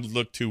yes. It would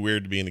look too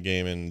weird to be in the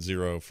game, and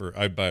 0 for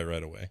I'd buy it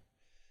right away.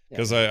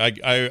 Because I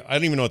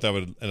don't even know what that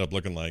would end up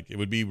looking like. It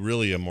would be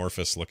really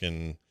amorphous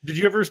looking. Did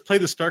you ever play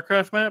the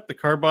StarCraft map, the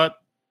Carbot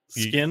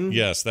skin?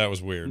 Yes, that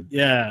was weird.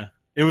 Yeah,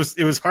 it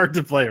was hard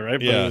to play, right?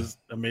 But yeah. It was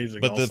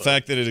amazing. But also. the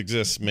fact that it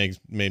exists made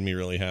me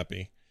really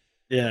happy.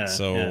 Yeah.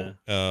 So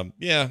I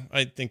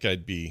think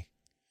I'd be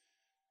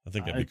cool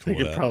think with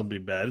it'd that. probably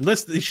be bad.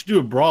 Unless they should do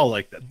a brawl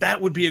like that.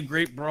 That would be a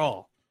great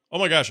brawl. Oh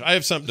my gosh, I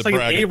have something It's to like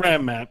brag an about.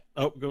 ARAM map.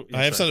 Oh, go.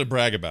 I have something to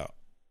brag about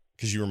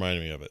because you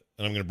reminded me of it.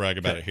 And I'm going to brag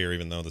about it here,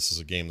 even though this is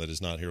a game that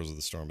is not Heroes of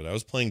the Storm. But I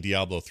was playing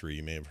Diablo 3.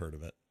 You may have heard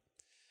of it.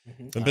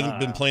 I've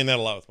been playing that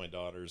a lot with my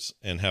daughters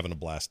and having a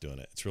blast doing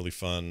it. It's really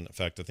fun. In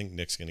fact, I think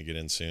Nick's going to get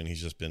in soon.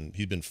 He's been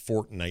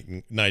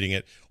Fortniting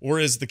it, or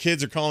as the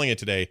kids are calling it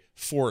today,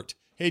 Fort.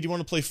 Hey, do you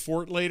want to play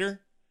Fort later?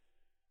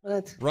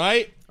 What?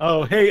 Right?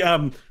 Oh, hey,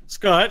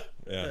 Scott.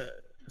 Yeah.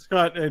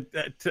 Scott,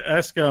 to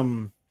ask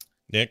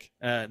Nick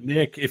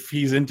if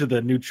he's into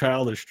the new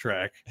Childish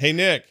track. Hey,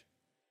 Nick.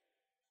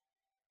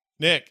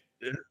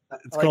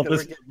 It's called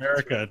This Is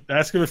America.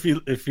 Ask him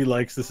if he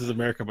likes This Is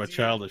America by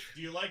Childish.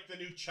 Do you like the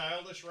new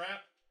Childish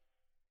rap?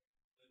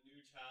 The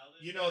new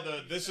Childish? You know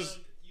this is.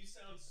 You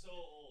sound so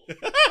old.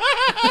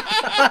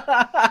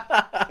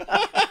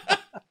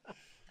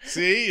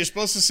 See, you're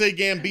supposed to say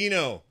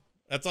Gambino.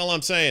 That's all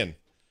I'm saying.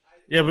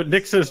 Yeah, but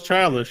Nick says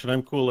Childish, and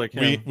I'm cool like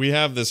him. We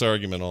have this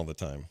argument all the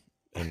time,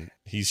 and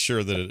he's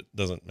sure that it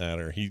doesn't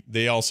matter.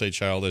 They all say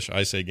Childish.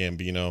 I say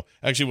Gambino.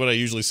 Actually, what I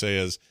usually say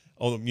is,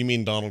 "Oh, you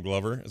mean Donald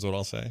Glover?" Is what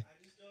I'll say.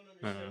 I just don't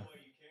understand why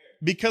you care.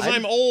 Because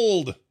I'm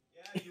old.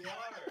 Yeah, you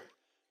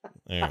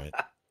are. All right.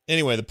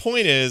 Anyway, the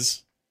point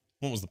is,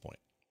 what was the point?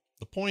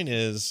 The point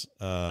is,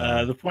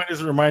 the point is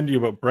to remind you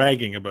about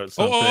bragging about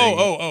something.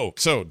 Oh.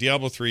 So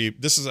Diablo 3.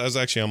 I was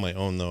actually on my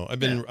own though. I've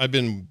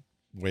been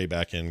way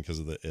back in because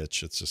of the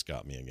itch. It's just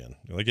got me again.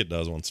 Like it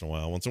does once in a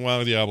while. Once in a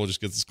while, Diablo just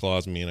gets its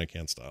claws in me, and I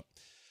can't stop.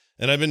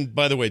 And I've been,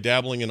 by the way,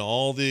 dabbling in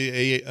all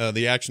the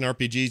action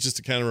RPGs just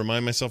to kind of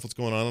remind myself what's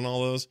going on in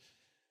all those.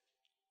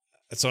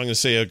 So I'm going to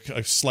say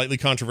a slightly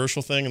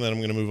controversial thing, and then I'm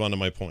going to move on to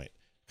my point.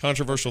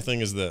 Controversial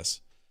thing is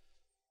this.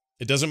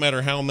 It doesn't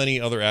matter how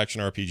many other action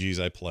RPGs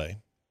I play.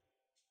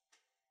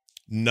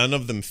 None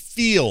of them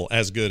feel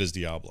as good as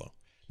Diablo.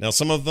 Now,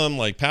 some of them,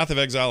 like Path of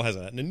Exile, has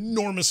an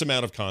enormous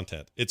amount of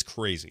content. It's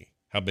crazy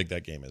how big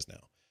that game is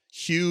now.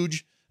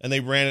 Huge, and they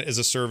ran it as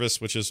a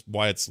service, which is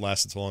why it's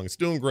lasted so long. It's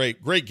doing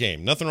great. Great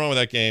game. Nothing wrong with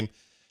that game,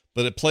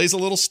 but it plays a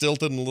little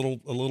stilted and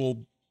a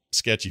little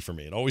sketchy for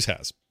me. It always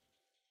has.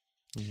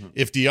 Mm-hmm.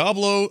 If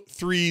Diablo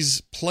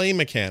 3's play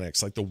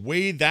mechanics, like the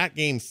way that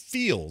game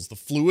feels, the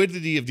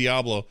fluidity of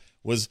Diablo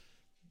was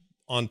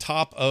on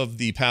top of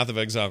the Path of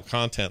Exile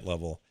content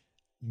level,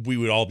 we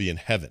would all be in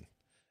heaven.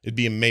 It'd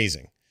be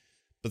amazing.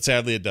 But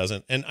sadly, it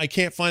doesn't. And I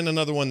can't find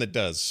another one that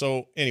does.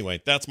 So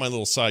anyway, that's my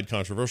little side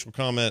controversial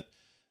comment.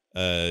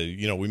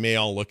 We may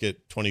all look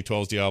at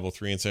 2012's Diablo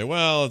 3 and say,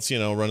 well, it's,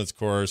 run its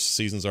course.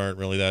 Seasons aren't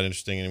really that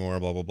interesting anymore,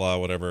 blah, blah, blah,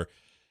 whatever.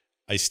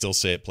 I still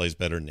say it plays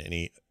better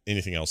than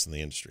anything else in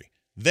the industry.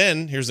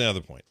 Then here's the other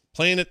point.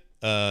 Playing it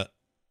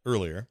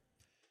earlier,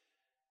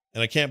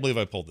 and I can't believe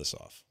I pulled this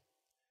off.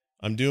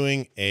 I'm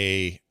doing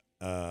I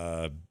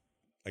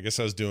guess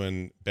I was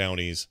doing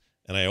bounties,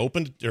 and I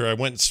went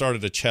and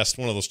started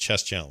one of those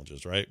chest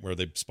challenges, right? Where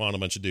they spawn a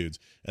bunch of dudes.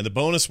 And the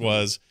bonus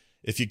was,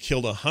 if you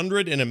killed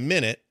 100 in a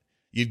minute,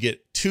 you'd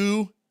get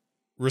 2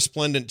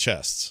 resplendent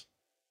chests.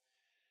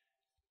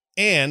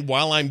 And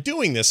while I'm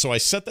doing this, so I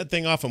set that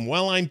thing off, and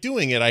while I'm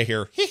doing it, I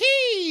hear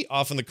hee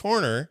off in the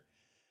corner,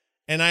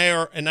 and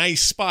I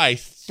spy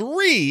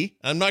 3,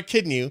 I'm not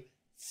kidding you,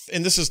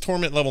 and this is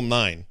Torment level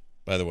 9,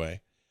 by the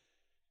way,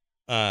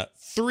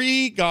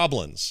 3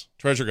 goblins,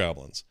 treasure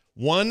goblins.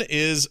 One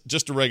is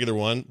just a regular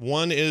one.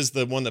 One is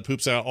the one that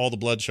poops out all the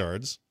blood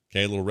shards.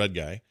 Okay, a little red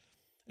guy.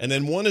 And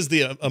then one is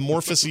the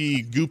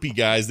amorphous-y, goopy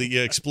guys that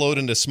you explode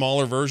into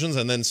smaller versions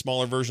and then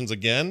smaller versions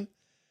again.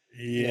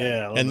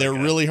 Yeah. And they're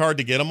really hard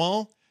to get them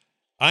all.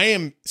 I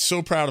am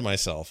so proud of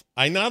myself.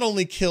 I not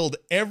only killed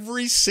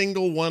every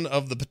single one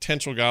of the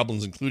potential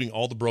goblins, including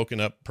all the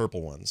broken up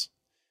purple ones.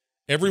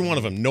 Every one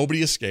of them.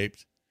 Nobody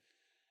escaped.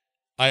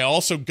 I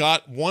also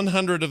got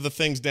 100 of the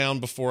things down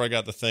before I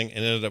got the thing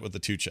and ended up with the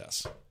 2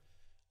 chests.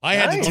 I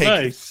had to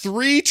take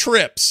 3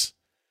 trips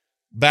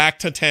back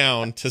to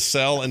town to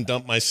sell and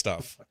dump my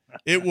stuff.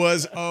 It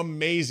was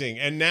amazing.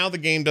 And now the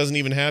game doesn't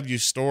even have you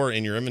store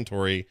in your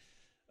inventory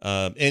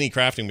any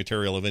crafting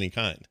material of any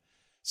kind.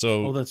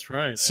 So, that's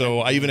right. So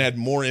I even had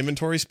more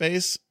inventory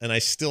space, and I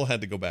still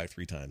had to go back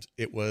 3 times.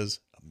 It was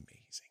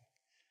amazing.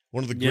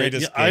 One of the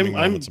greatest gaming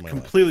moments of my life.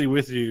 I'm completely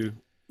with you.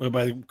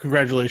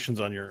 Congratulations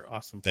on your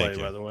awesome play,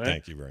 by the way.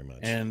 Thank you very much.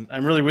 And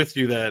I'm really with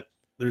you that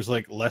there's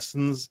like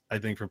lessons, I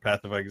think, from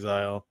Path of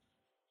Exile.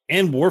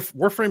 And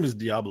Warframe is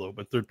Diablo,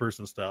 but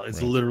third-person style.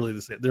 It's literally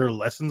the same. There are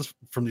lessons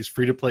from these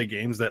free-to-play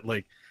games that,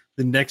 like,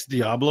 the next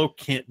Diablo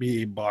can't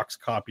be a box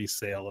copy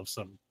sale of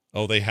some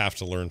Oh, they have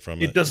to learn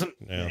from it. It doesn't.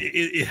 Yeah.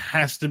 It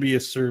has to be a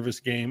service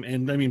game,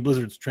 and I mean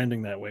Blizzard's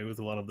trending that way with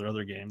a lot of their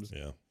other games.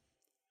 Yeah.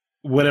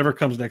 Whatever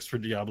comes next for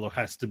Diablo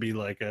has to be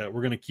like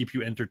we're going to keep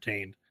you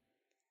entertained.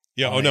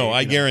 Yeah. Oh no,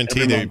 I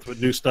guarantee every they month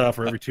with new stuff,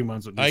 or every 2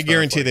 months with new I stuff,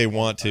 guarantee like, they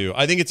want to.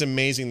 I think it's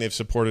amazing they've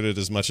supported it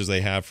as much as they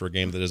have for a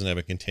game that doesn't have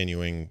a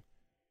continuing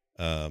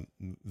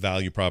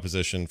value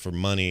proposition for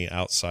money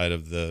outside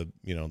of the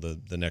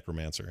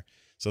necromancer.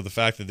 So the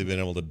fact that they've been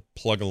able to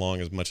plug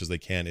along as much as they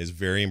can is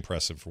very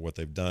impressive for what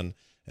they've done,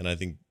 and I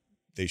think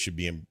they should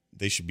be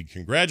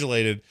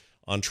congratulated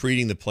on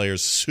treating the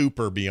players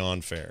super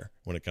beyond fair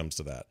when it comes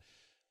to that.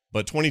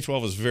 But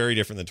 2012 is very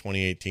different than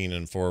 2018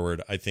 and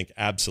forward. I think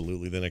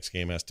absolutely the next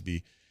game has to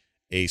be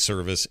a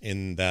service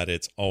in that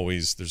there's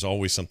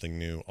always something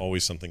new,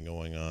 always something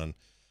going on,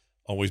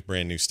 always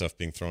brand new stuff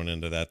being thrown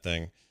into that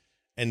thing.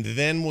 And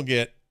then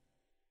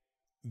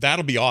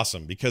that'll be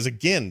awesome because,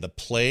 again, the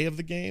play of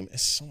the game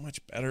is so much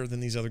better than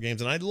these other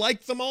games. And I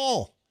like them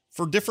all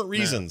for different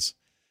reasons.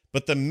 Yeah.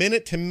 But the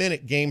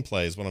minute-to-minute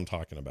gameplay is what I'm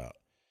talking about.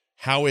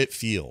 How it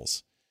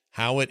feels,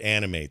 how it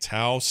animates,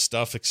 how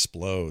stuff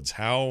explodes,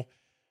 how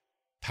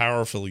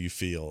powerful you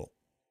feel.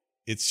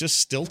 It's just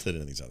stilted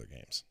in these other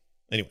games.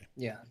 Anyway.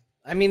 Yeah.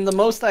 I mean, the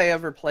most I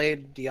ever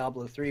played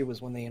Diablo 3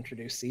 was when they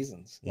introduced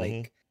seasons.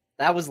 Like,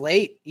 that was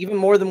late, even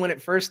more than when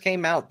it first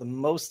came out. The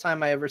most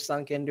time I ever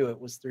sunk into it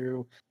was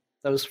through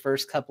those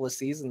first couple of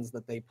seasons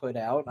that they put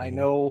out. I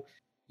know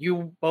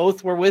you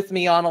both were with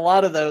me on a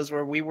lot of those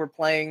where we were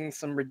playing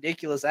some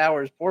ridiculous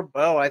hours. Poor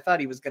Bo, I thought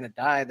he was going to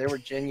die. There were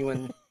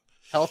genuine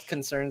health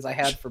concerns I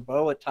had for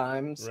Bo at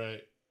times.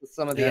 Right. With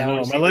some of the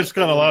hours. My life's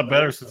gotten a lot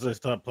better since I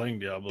stopped playing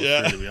Diablo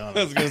 3, to be honest.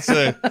 I was going to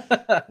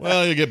say,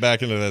 well, you get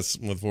back into this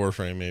with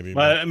Warframe maybe.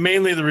 But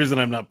mainly the reason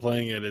I'm not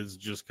playing it is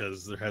just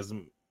because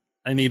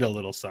I need a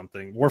little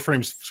something.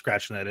 Warframe's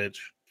scratching that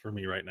itch for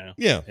me right now.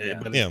 Yeah.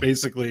 But it's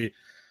basically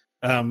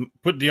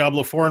put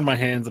Diablo 4 in my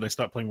hands and I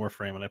stopped playing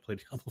Warframe and I played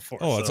Diablo 4.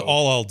 Oh, that's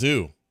all I'll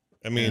do.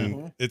 I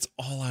mean, it's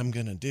all I'm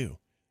going to do.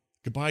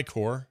 Goodbye,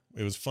 Core.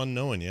 It was fun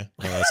knowing you.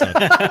 No, that's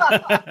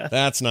not,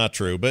 that's not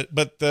true. But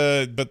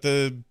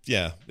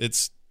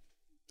it's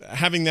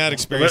having that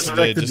experience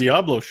today. The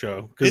Diablo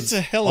show. It's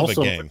a hell of a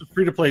game. It's a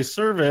free-to-play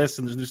service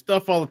and there's new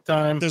stuff all the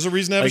time. There's a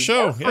reason to have a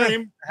show.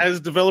 Warframe has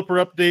developer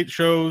update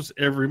shows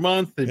every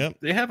month.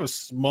 They have a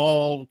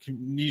small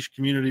niche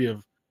community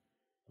of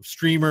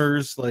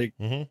streamers. Like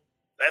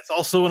that's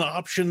also an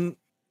option.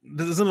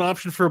 This isn't an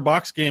option for a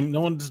box game.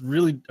 No one just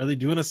really are they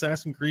doing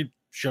Assassin's Creed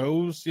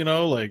shows?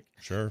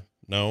 Sure.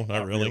 No,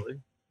 not really.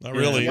 Not Yeah.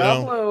 really.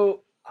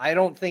 Diablo, I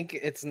don't think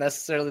it's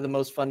necessarily the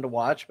most fun to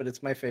watch, but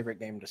it's my favorite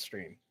game to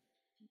stream.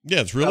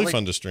 Yeah, it's really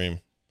fun to stream.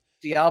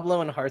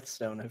 Diablo and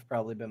Hearthstone have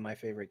probably been my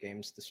favorite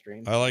games to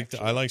stream. I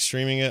like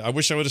streaming it. I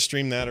wish I would have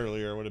streamed that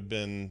earlier. It would have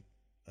been,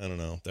 I don't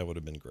know, that would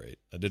have been great.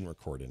 I didn't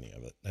record any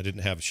of it. I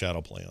didn't have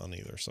shadow play on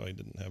either, so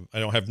I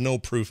don't have no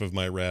proof of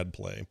my rad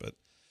play, but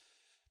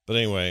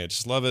anyway, I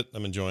just love it.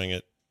 I'm enjoying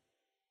it.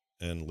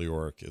 And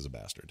Leoric is a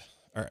bastard.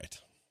 All right.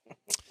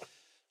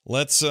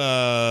 Let's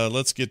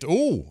get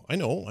to, I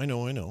know.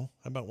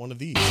 How about one of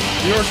these?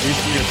 Leoric used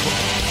to be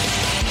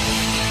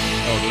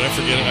Oh, did I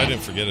forget it? I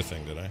didn't forget a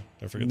thing, did I? Did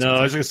I forget No, something?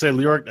 I was going to say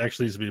Leoric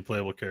actually used to be a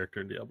playable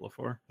character in Diablo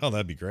 4. Oh,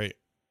 that'd be great.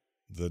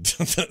 The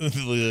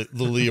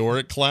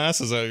Leoric class,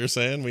 is that what you're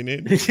saying we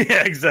need?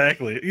 Yeah,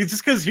 exactly. It's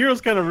just because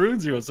Heroes kind of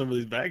ruins you on some of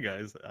these bad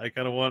guys. I'd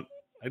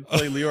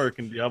play Leoric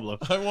in Diablo.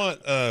 I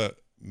want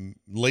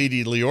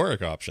Lady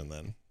Leoric option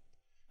then.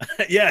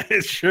 Yeah,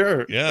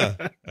 sure. Yeah,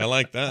 I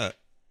like that.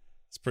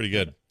 It's pretty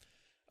good.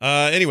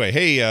 Anyway,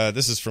 hey,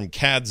 this is from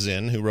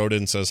Kadzin, who wrote in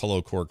and says,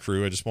 hello, core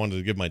crew. I just wanted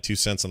to give my 2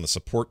 cents on the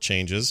support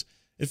changes.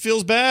 It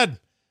feels bad,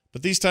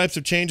 but these types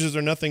of changes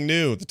are nothing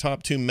new. The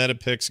top 2 meta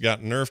picks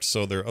got nerfed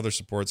so their other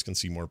supports can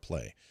see more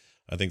play.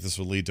 I think this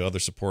will lead to other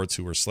supports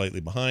who were slightly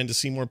behind to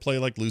see more play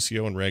like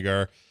Lucio and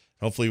Rhaegar.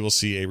 Hopefully we'll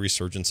see a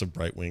resurgence of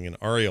Brightwing and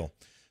Ariel.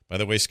 By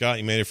the way, Scott,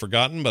 you may have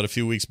forgotten, but a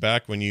few weeks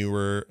back when you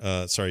were,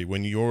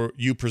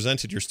 you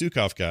presented your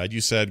Stukov guide,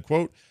 you said,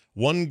 quote,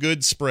 one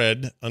good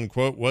spread,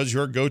 unquote, was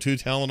your go-to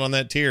talent on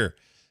that tier.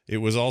 It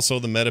was also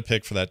the meta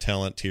pick for that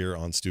talent tier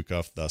on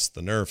Stukov, thus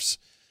the nerfs.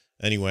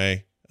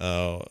 Anyway,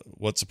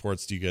 what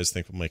supports do you guys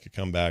think will make a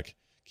comeback?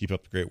 Keep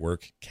up the great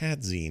work.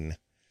 Kadzine.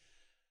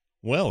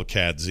 Well,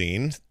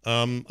 Kadzine,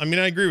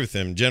 I agree with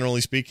him.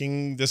 Generally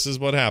speaking, this is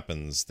what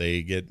happens.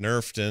 They get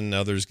nerfed and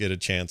others get a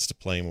chance to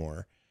play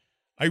more.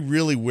 I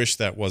really wish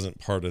that wasn't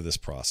part of this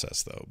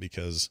process, though,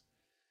 because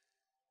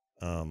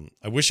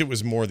I wish it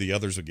was more the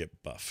others would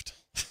get buffed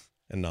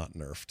and not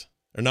nerfed.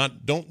 Or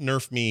don't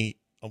nerf me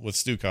with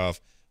Stukov,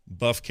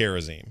 buff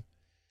Karazim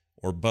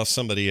or buff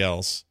somebody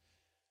else.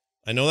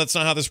 I know that's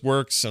not how this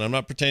works, and I'm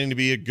not pretending to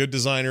be a good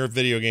designer of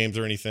video games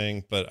or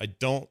anything, but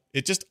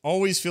it just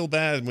always feel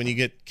bad when you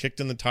get kicked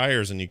in the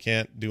tires and you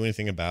can't do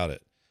anything about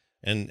it.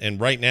 And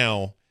right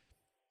now,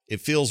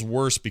 it feels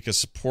worse because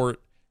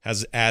support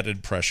has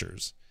added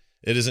pressures.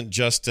 It isn't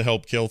just to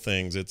help kill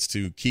things, it's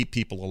to keep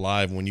people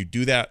alive. When you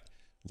do that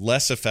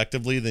less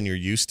effectively than you're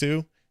used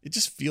to, it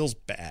just feels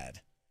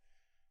bad.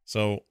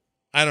 So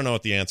I don't know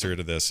what the answer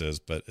to this is,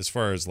 but as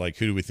far as like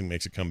who do we think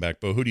makes a comeback,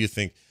 Bo, who do you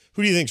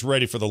think's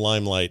ready for the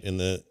limelight in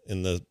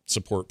the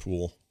support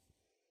pool?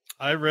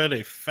 I read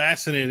a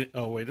fascinating.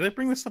 Oh wait, did I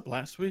bring this up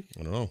last week?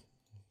 I don't know.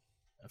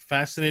 A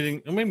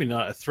fascinating, maybe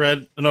not a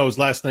thread. No, it was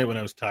last night when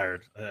I was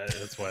tired.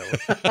 That's why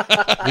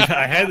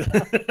I had.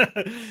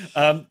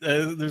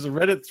 There's a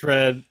Reddit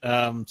thread.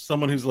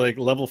 Someone who's like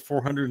level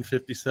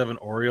 457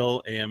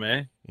 Oriole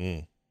AMA.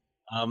 I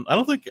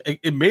don't think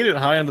it made it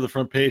high onto the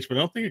front page, but I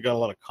don't think it got a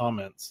lot of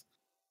comments.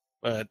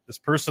 But this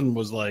person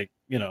was like,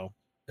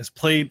 has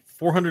played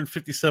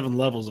 457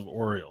 levels of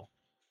Oriole.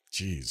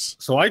 Jeez.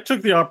 So I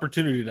took the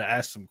opportunity to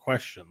ask some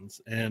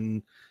questions,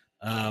 and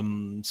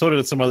so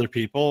did some other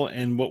people.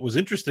 And what was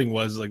interesting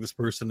was like this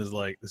person is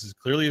like, this is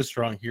clearly a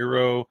strong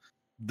hero.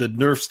 The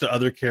nerfs to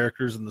other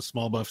characters and the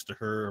small buffs to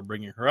her are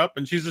bringing her up,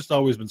 and she's just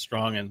always been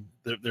strong and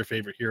their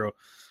favorite hero.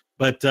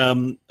 But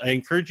I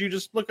encourage you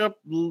just look up,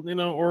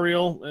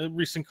 Oriole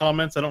recent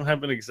comments. I don't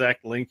have an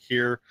exact link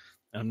here.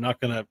 I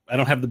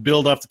don't have the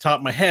build off the top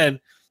of my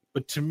head,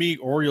 but to me,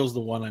 Oriole's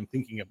the one I'm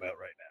thinking about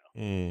right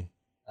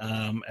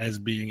now as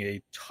being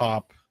a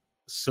top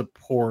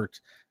support.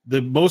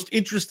 The most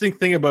interesting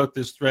thing about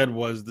this thread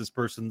was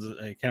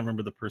I can't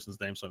remember the person's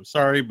name, so I'm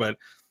sorry, but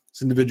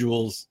this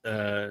individual's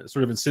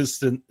sort of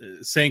insistent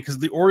saying, because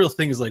the Oriole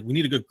thing is like, we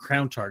need a good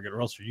crown target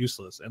or else you're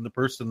useless. And the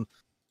person,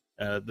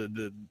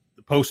 the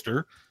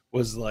poster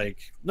was like,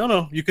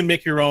 no, you can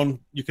make your own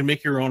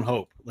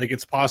hope. Like,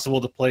 it's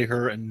possible to play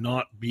her and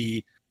not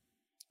be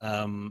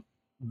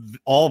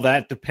all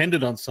that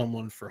dependent on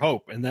someone for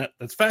hope. And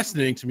that's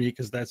fascinating to me,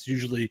 because that's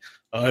usually,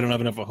 I don't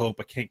have enough of hope,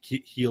 I can't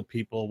heal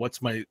people,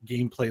 what's my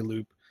gameplay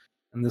loop?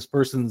 And this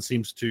person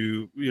seems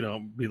to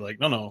be like,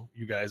 no,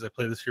 you guys, I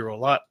play this hero a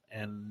lot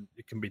and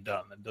it can be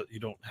done, and you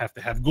don't have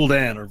to have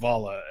Gul'dan or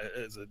Vala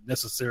as a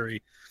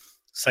necessary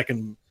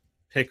second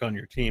pick on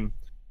your team.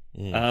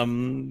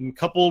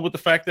 Coupled with the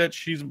fact that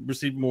she's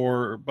received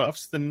more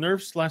buffs than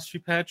nerfs last few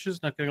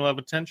patches, not getting a lot of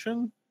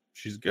attention,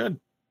 she's good.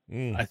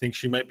 I think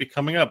she might be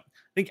coming up.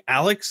 I think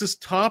Alex is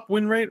top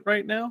win rate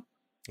right now.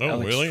 Oh,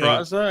 Alex really?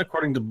 Straza,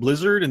 according to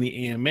Blizzard and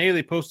the AMA,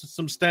 they posted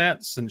some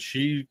stats, and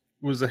she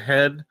was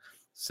ahead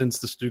since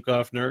the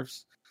Stukov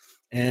nerfs.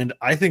 And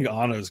I think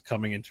Ana is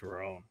coming into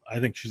her own. I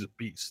think she's a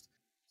beast.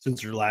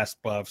 Since her last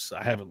buffs,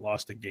 I haven't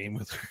lost a game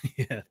with her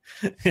yet.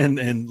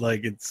 and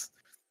like,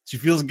 she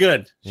feels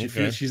good.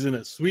 She's in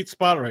a sweet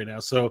spot right now.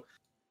 So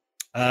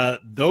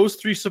those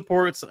three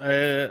supports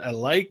I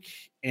like,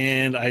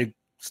 and I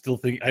still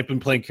think I've been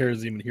playing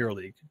Karazim in Hero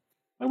League.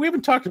 We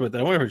haven't talked about that.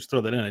 I want to just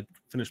throw that in. I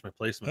finished my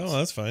placements. Oh,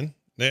 that's fine.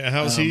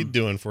 How's he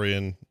doing for you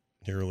in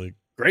Hero League?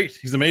 Great.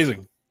 He's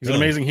amazing. He's an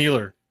amazing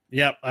healer.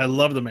 Yeah, I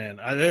love the man.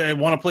 I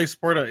want to play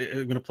support. I'm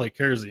going to play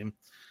Karazim,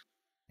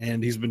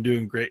 and he's been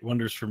doing great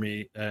wonders for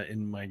me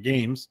in my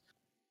games.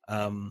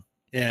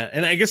 Yeah,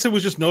 and I guess it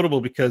was just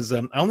notable because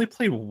I only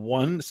played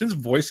one since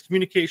voice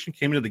communication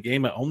came into the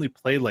game. I only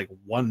played like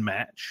one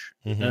match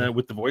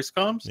with the voice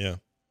comms. Yeah,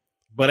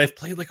 but I've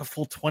played like a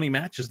full 20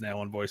 matches now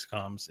on voice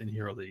comms in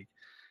Hero League,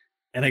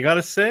 and I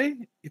gotta say,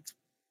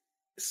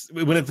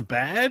 when it's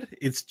bad,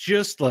 it's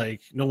just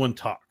like no one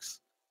talks.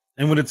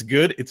 And when it's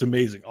good, it's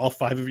amazing. All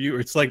five of you,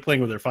 it's like playing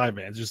with their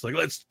 5-man. Just like,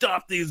 let's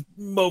stop these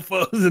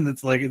mofos. And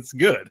it's like, it's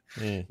good.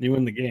 You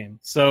win the game.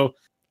 So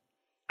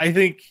I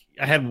think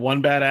I had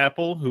one bad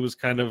apple who was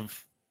kind of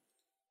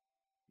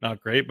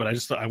not great, but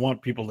I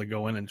want people to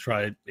go in and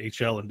try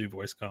HL and do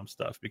voice comm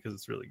stuff because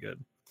it's really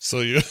good. So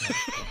you,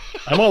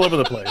 I'm all over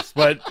the place,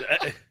 but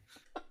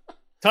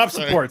top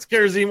supports,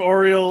 Karazim,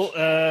 Oriole,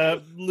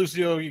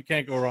 Lucio, you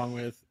can't go wrong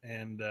with,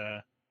 and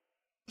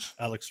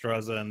Alex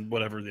Straza, and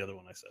whatever the other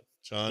one I said.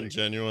 John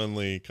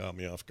genuinely caught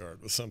me off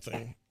guard with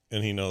something,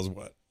 and he knows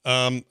what.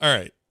 All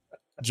right,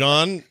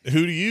 John,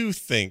 who do you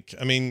think?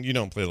 I mean, you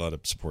don't play a lot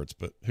of supports,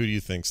 but who do you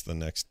think's the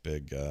next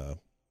big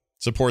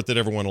support that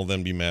everyone will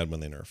then be mad when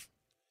they nerf?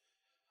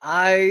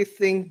 I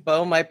think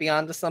Bo might be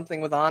onto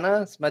something with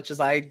Ana. As much as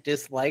I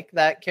dislike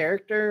that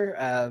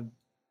character,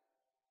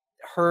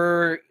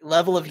 her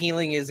level of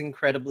healing is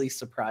incredibly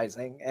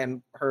surprising,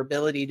 and her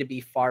ability to be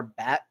far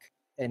back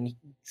and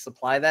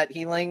supply that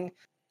healing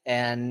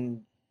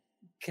and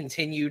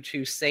continue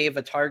to save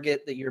a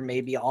target that you're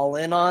maybe all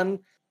in on,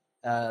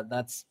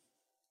 that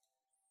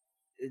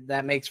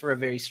makes for a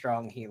very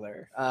strong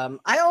healer. I'm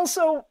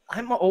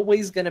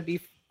always going to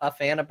be a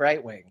fan of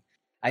Brightwing.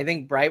 I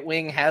think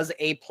Brightwing has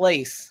a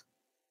place,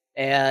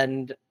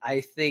 and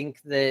I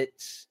think that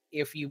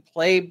if you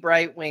play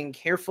Brightwing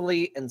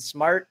carefully and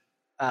smart,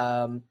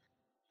 I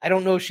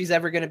don't know if she's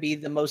ever going to be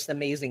the most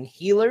amazing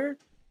healer,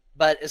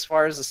 but as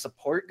far as the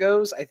support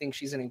goes, I think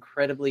she's an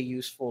incredibly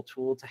useful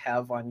tool to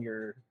have on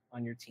your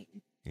team.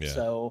 Yeah.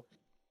 So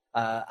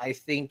I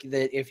think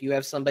that if you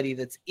have somebody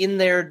that's in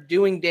there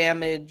doing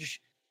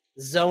damage,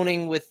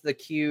 zoning with the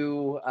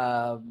Q,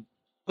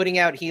 putting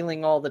out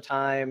healing all the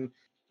time,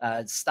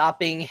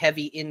 stopping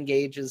heavy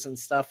engages and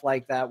stuff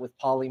like that with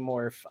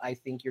Polymorph, I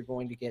think you're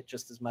going to get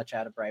just as much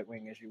out of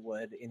Brightwing as you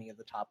would any of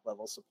the top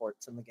level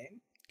supports in the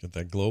game. Get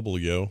that global,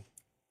 yo.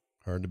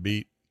 Hard to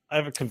beat. I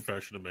have a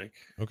confession to make.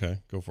 Okay,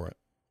 go for it.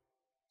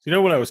 You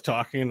know when I was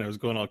talking and I was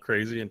going all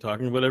crazy and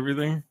talking about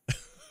everything?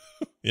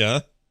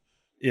 Yeah.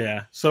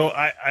 Yeah. So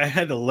I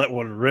had to let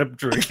one rip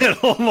during that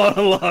whole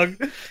monologue,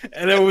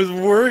 and I was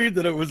worried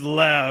that it was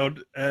loud,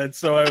 and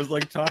so I was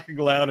like talking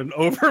loud and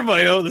over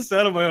the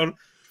sound of my own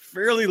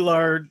fairly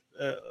loud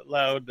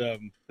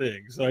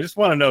thing. So I just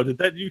want to know,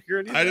 did you hear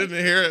anything? I didn't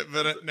hear it,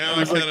 but now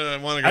I kind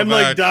of want to go I'm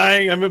back. like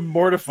dying. I'm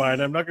mortified.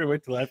 I'm not going to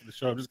wait till after the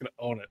show. I'm just going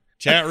to own it.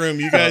 Chat room,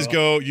 you guys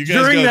go.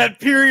 During that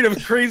period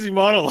of crazy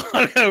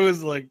monologue, I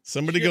was like,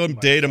 somebody go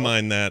data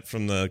mine that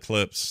from the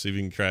clips. See if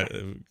you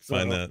can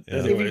find that.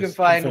 Yeah. See if you can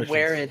find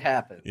where it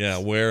happened. Yeah,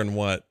 where and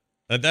what.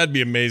 That'd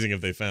be amazing if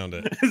they found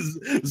it.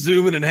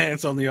 Zoom and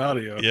enhance on the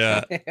audio.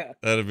 Yeah, that'd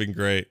have been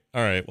great.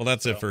 All right, well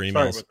that's it for emails.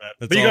 Sorry about that.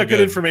 That's but you got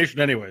good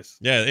information, anyways.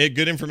 Yeah,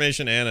 good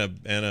information and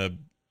a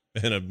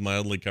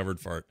mildly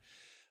covered fart.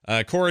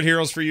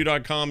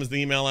 Core@heroesforyou.com is the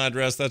email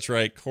address. That's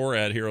right.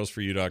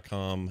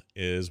 Core@heroesforyou.com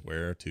is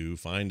where to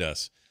find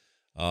us.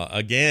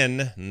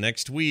 Again,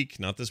 next week,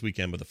 not this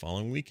weekend, but the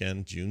following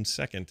weekend, June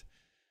 2nd,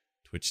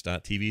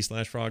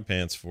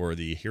 twitch.tv/frogpants for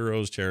the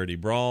Heroes Charity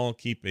Brawl.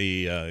 Keep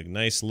a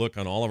nice look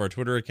on all of our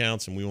Twitter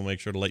accounts, and we will make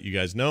sure to let you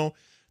guys know.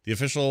 The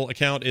official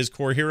account is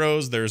Core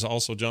Heroes. There's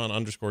also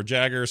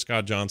John_Jagger,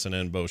 Scott Johnson,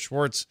 and Bo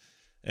Schwartz,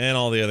 and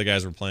all the other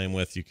guys we're playing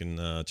with. You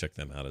can check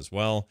them out as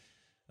well.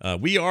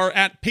 We are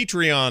at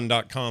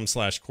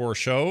patreon.com/core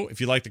show.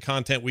 If you like the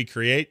content we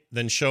create,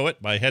 then show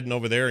it by heading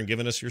over there and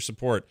giving us your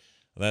support.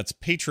 That's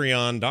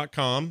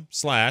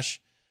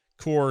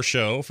patreon.com/core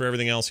show. For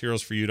everything else,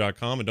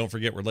 heroesforyou.com. And don't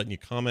forget, we're letting you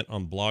comment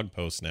on blog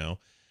posts now.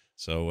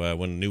 So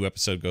when a new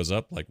episode goes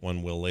up, like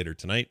one will later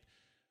tonight,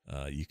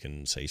 you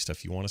can say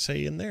stuff you want to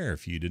say in there.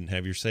 If you didn't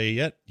have your say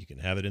yet, you can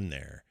have it in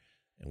there.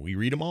 And we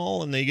read them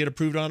all, and they get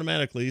approved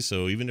automatically.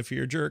 So even if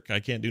you're a jerk,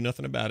 I can't do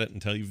nothing about it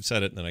until you've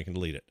said it, and then I can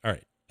delete it. All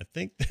right. I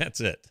think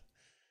that's it.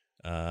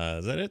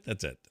 Is that it?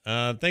 That's it.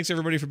 Thanks,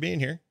 everybody, for being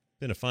here.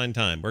 Been a fine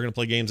time. We're going to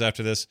play games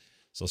after this,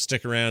 so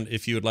stick around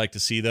if you would like to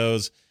see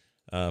those.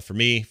 For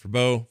me, for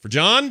Bo, for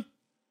John,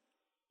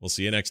 we'll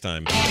see you next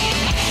time.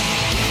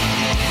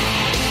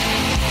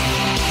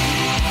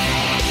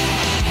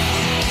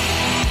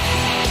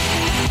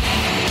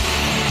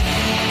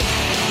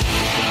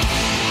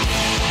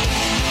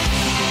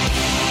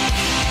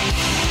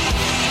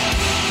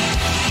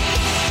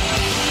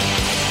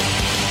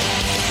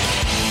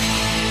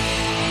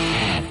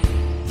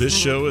 This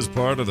show is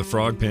part of the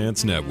Frog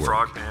Pants Network.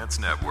 Frog Pants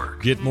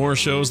Network. Get more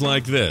shows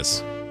like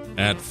this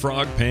at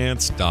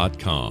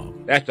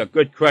frogpants.com. That's a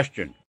good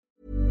question.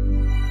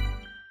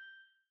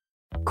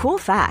 Cool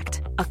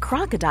fact, a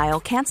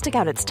crocodile can't stick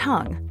out its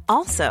tongue.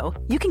 Also,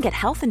 you can get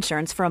health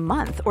insurance for a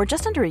month or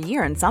just under a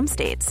year in some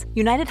states.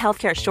 United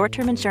Healthcare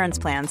short-term insurance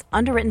plans,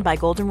 underwritten by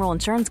Golden Rule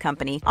Insurance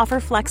Company, offer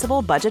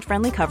flexible,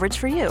 budget-friendly coverage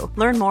for you.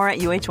 Learn more at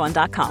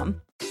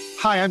uh1.com.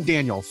 Hi, I'm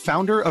Daniel,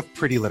 founder of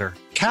Pretty Litter.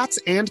 Cats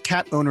and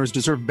cat owners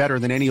deserve better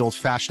than any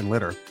old-fashioned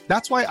litter.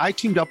 That's why I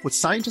teamed up with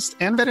scientists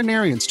and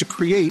veterinarians to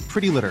create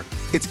Pretty Litter.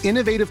 Its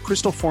innovative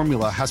crystal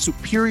formula has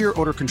superior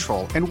odor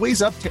control and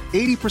weighs up to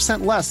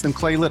 80% less than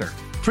clay litter.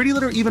 Pretty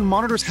Litter even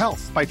monitors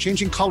health by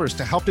changing colors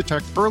to help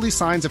detect early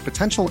signs of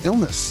potential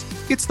illness.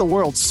 It's the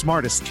world's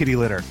smartest kitty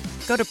litter.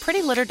 Go to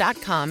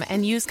prettylitter.com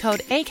and use code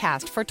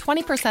ACAST for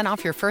 20%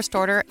 off your first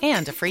order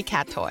and a free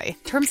cat toy.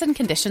 Terms and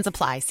conditions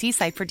apply. See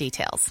site for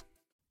details.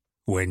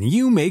 When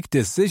you make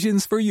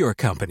decisions for your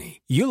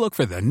company, you look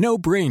for the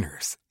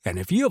no-brainers. And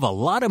if you have a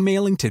lot of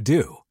mailing to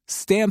do,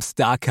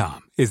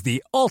 Stamps.com is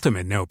the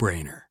ultimate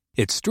no-brainer.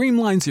 It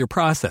streamlines your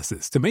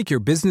processes to make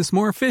your business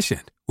more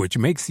efficient, which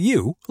makes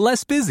you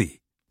less busy.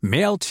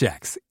 Mail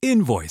checks,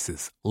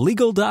 invoices,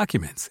 legal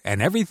documents,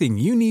 and everything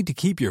you need to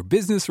keep your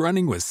business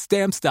running with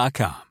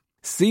Stamps.com.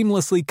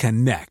 Seamlessly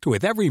connect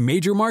with every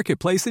major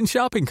marketplace and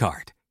shopping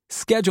cart.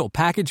 Schedule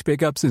package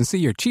pickups and see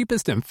your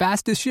cheapest and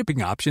fastest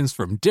shipping options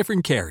from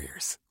different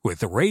carriers,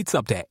 with rates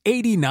up to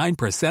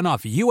 89%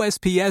 off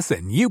USPS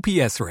and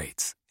UPS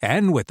rates.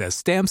 And with the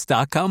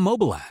Stamps.com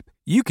mobile app,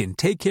 you can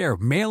take care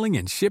of mailing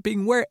and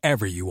shipping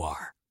wherever you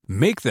are.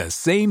 Make the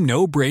same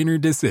no-brainer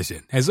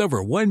decision as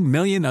over 1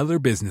 million other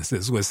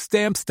businesses with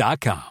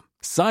Stamps.com.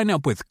 Sign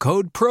up with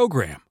code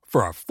PROGRAM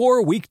for a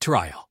 4-week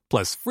trial,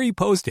 plus free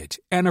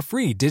postage and a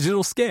free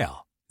digital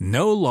scale.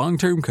 No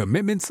long-term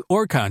commitments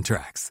or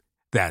contracts.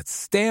 That's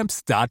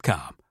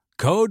Stamps.com.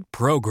 Code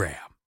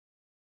PROGRAM.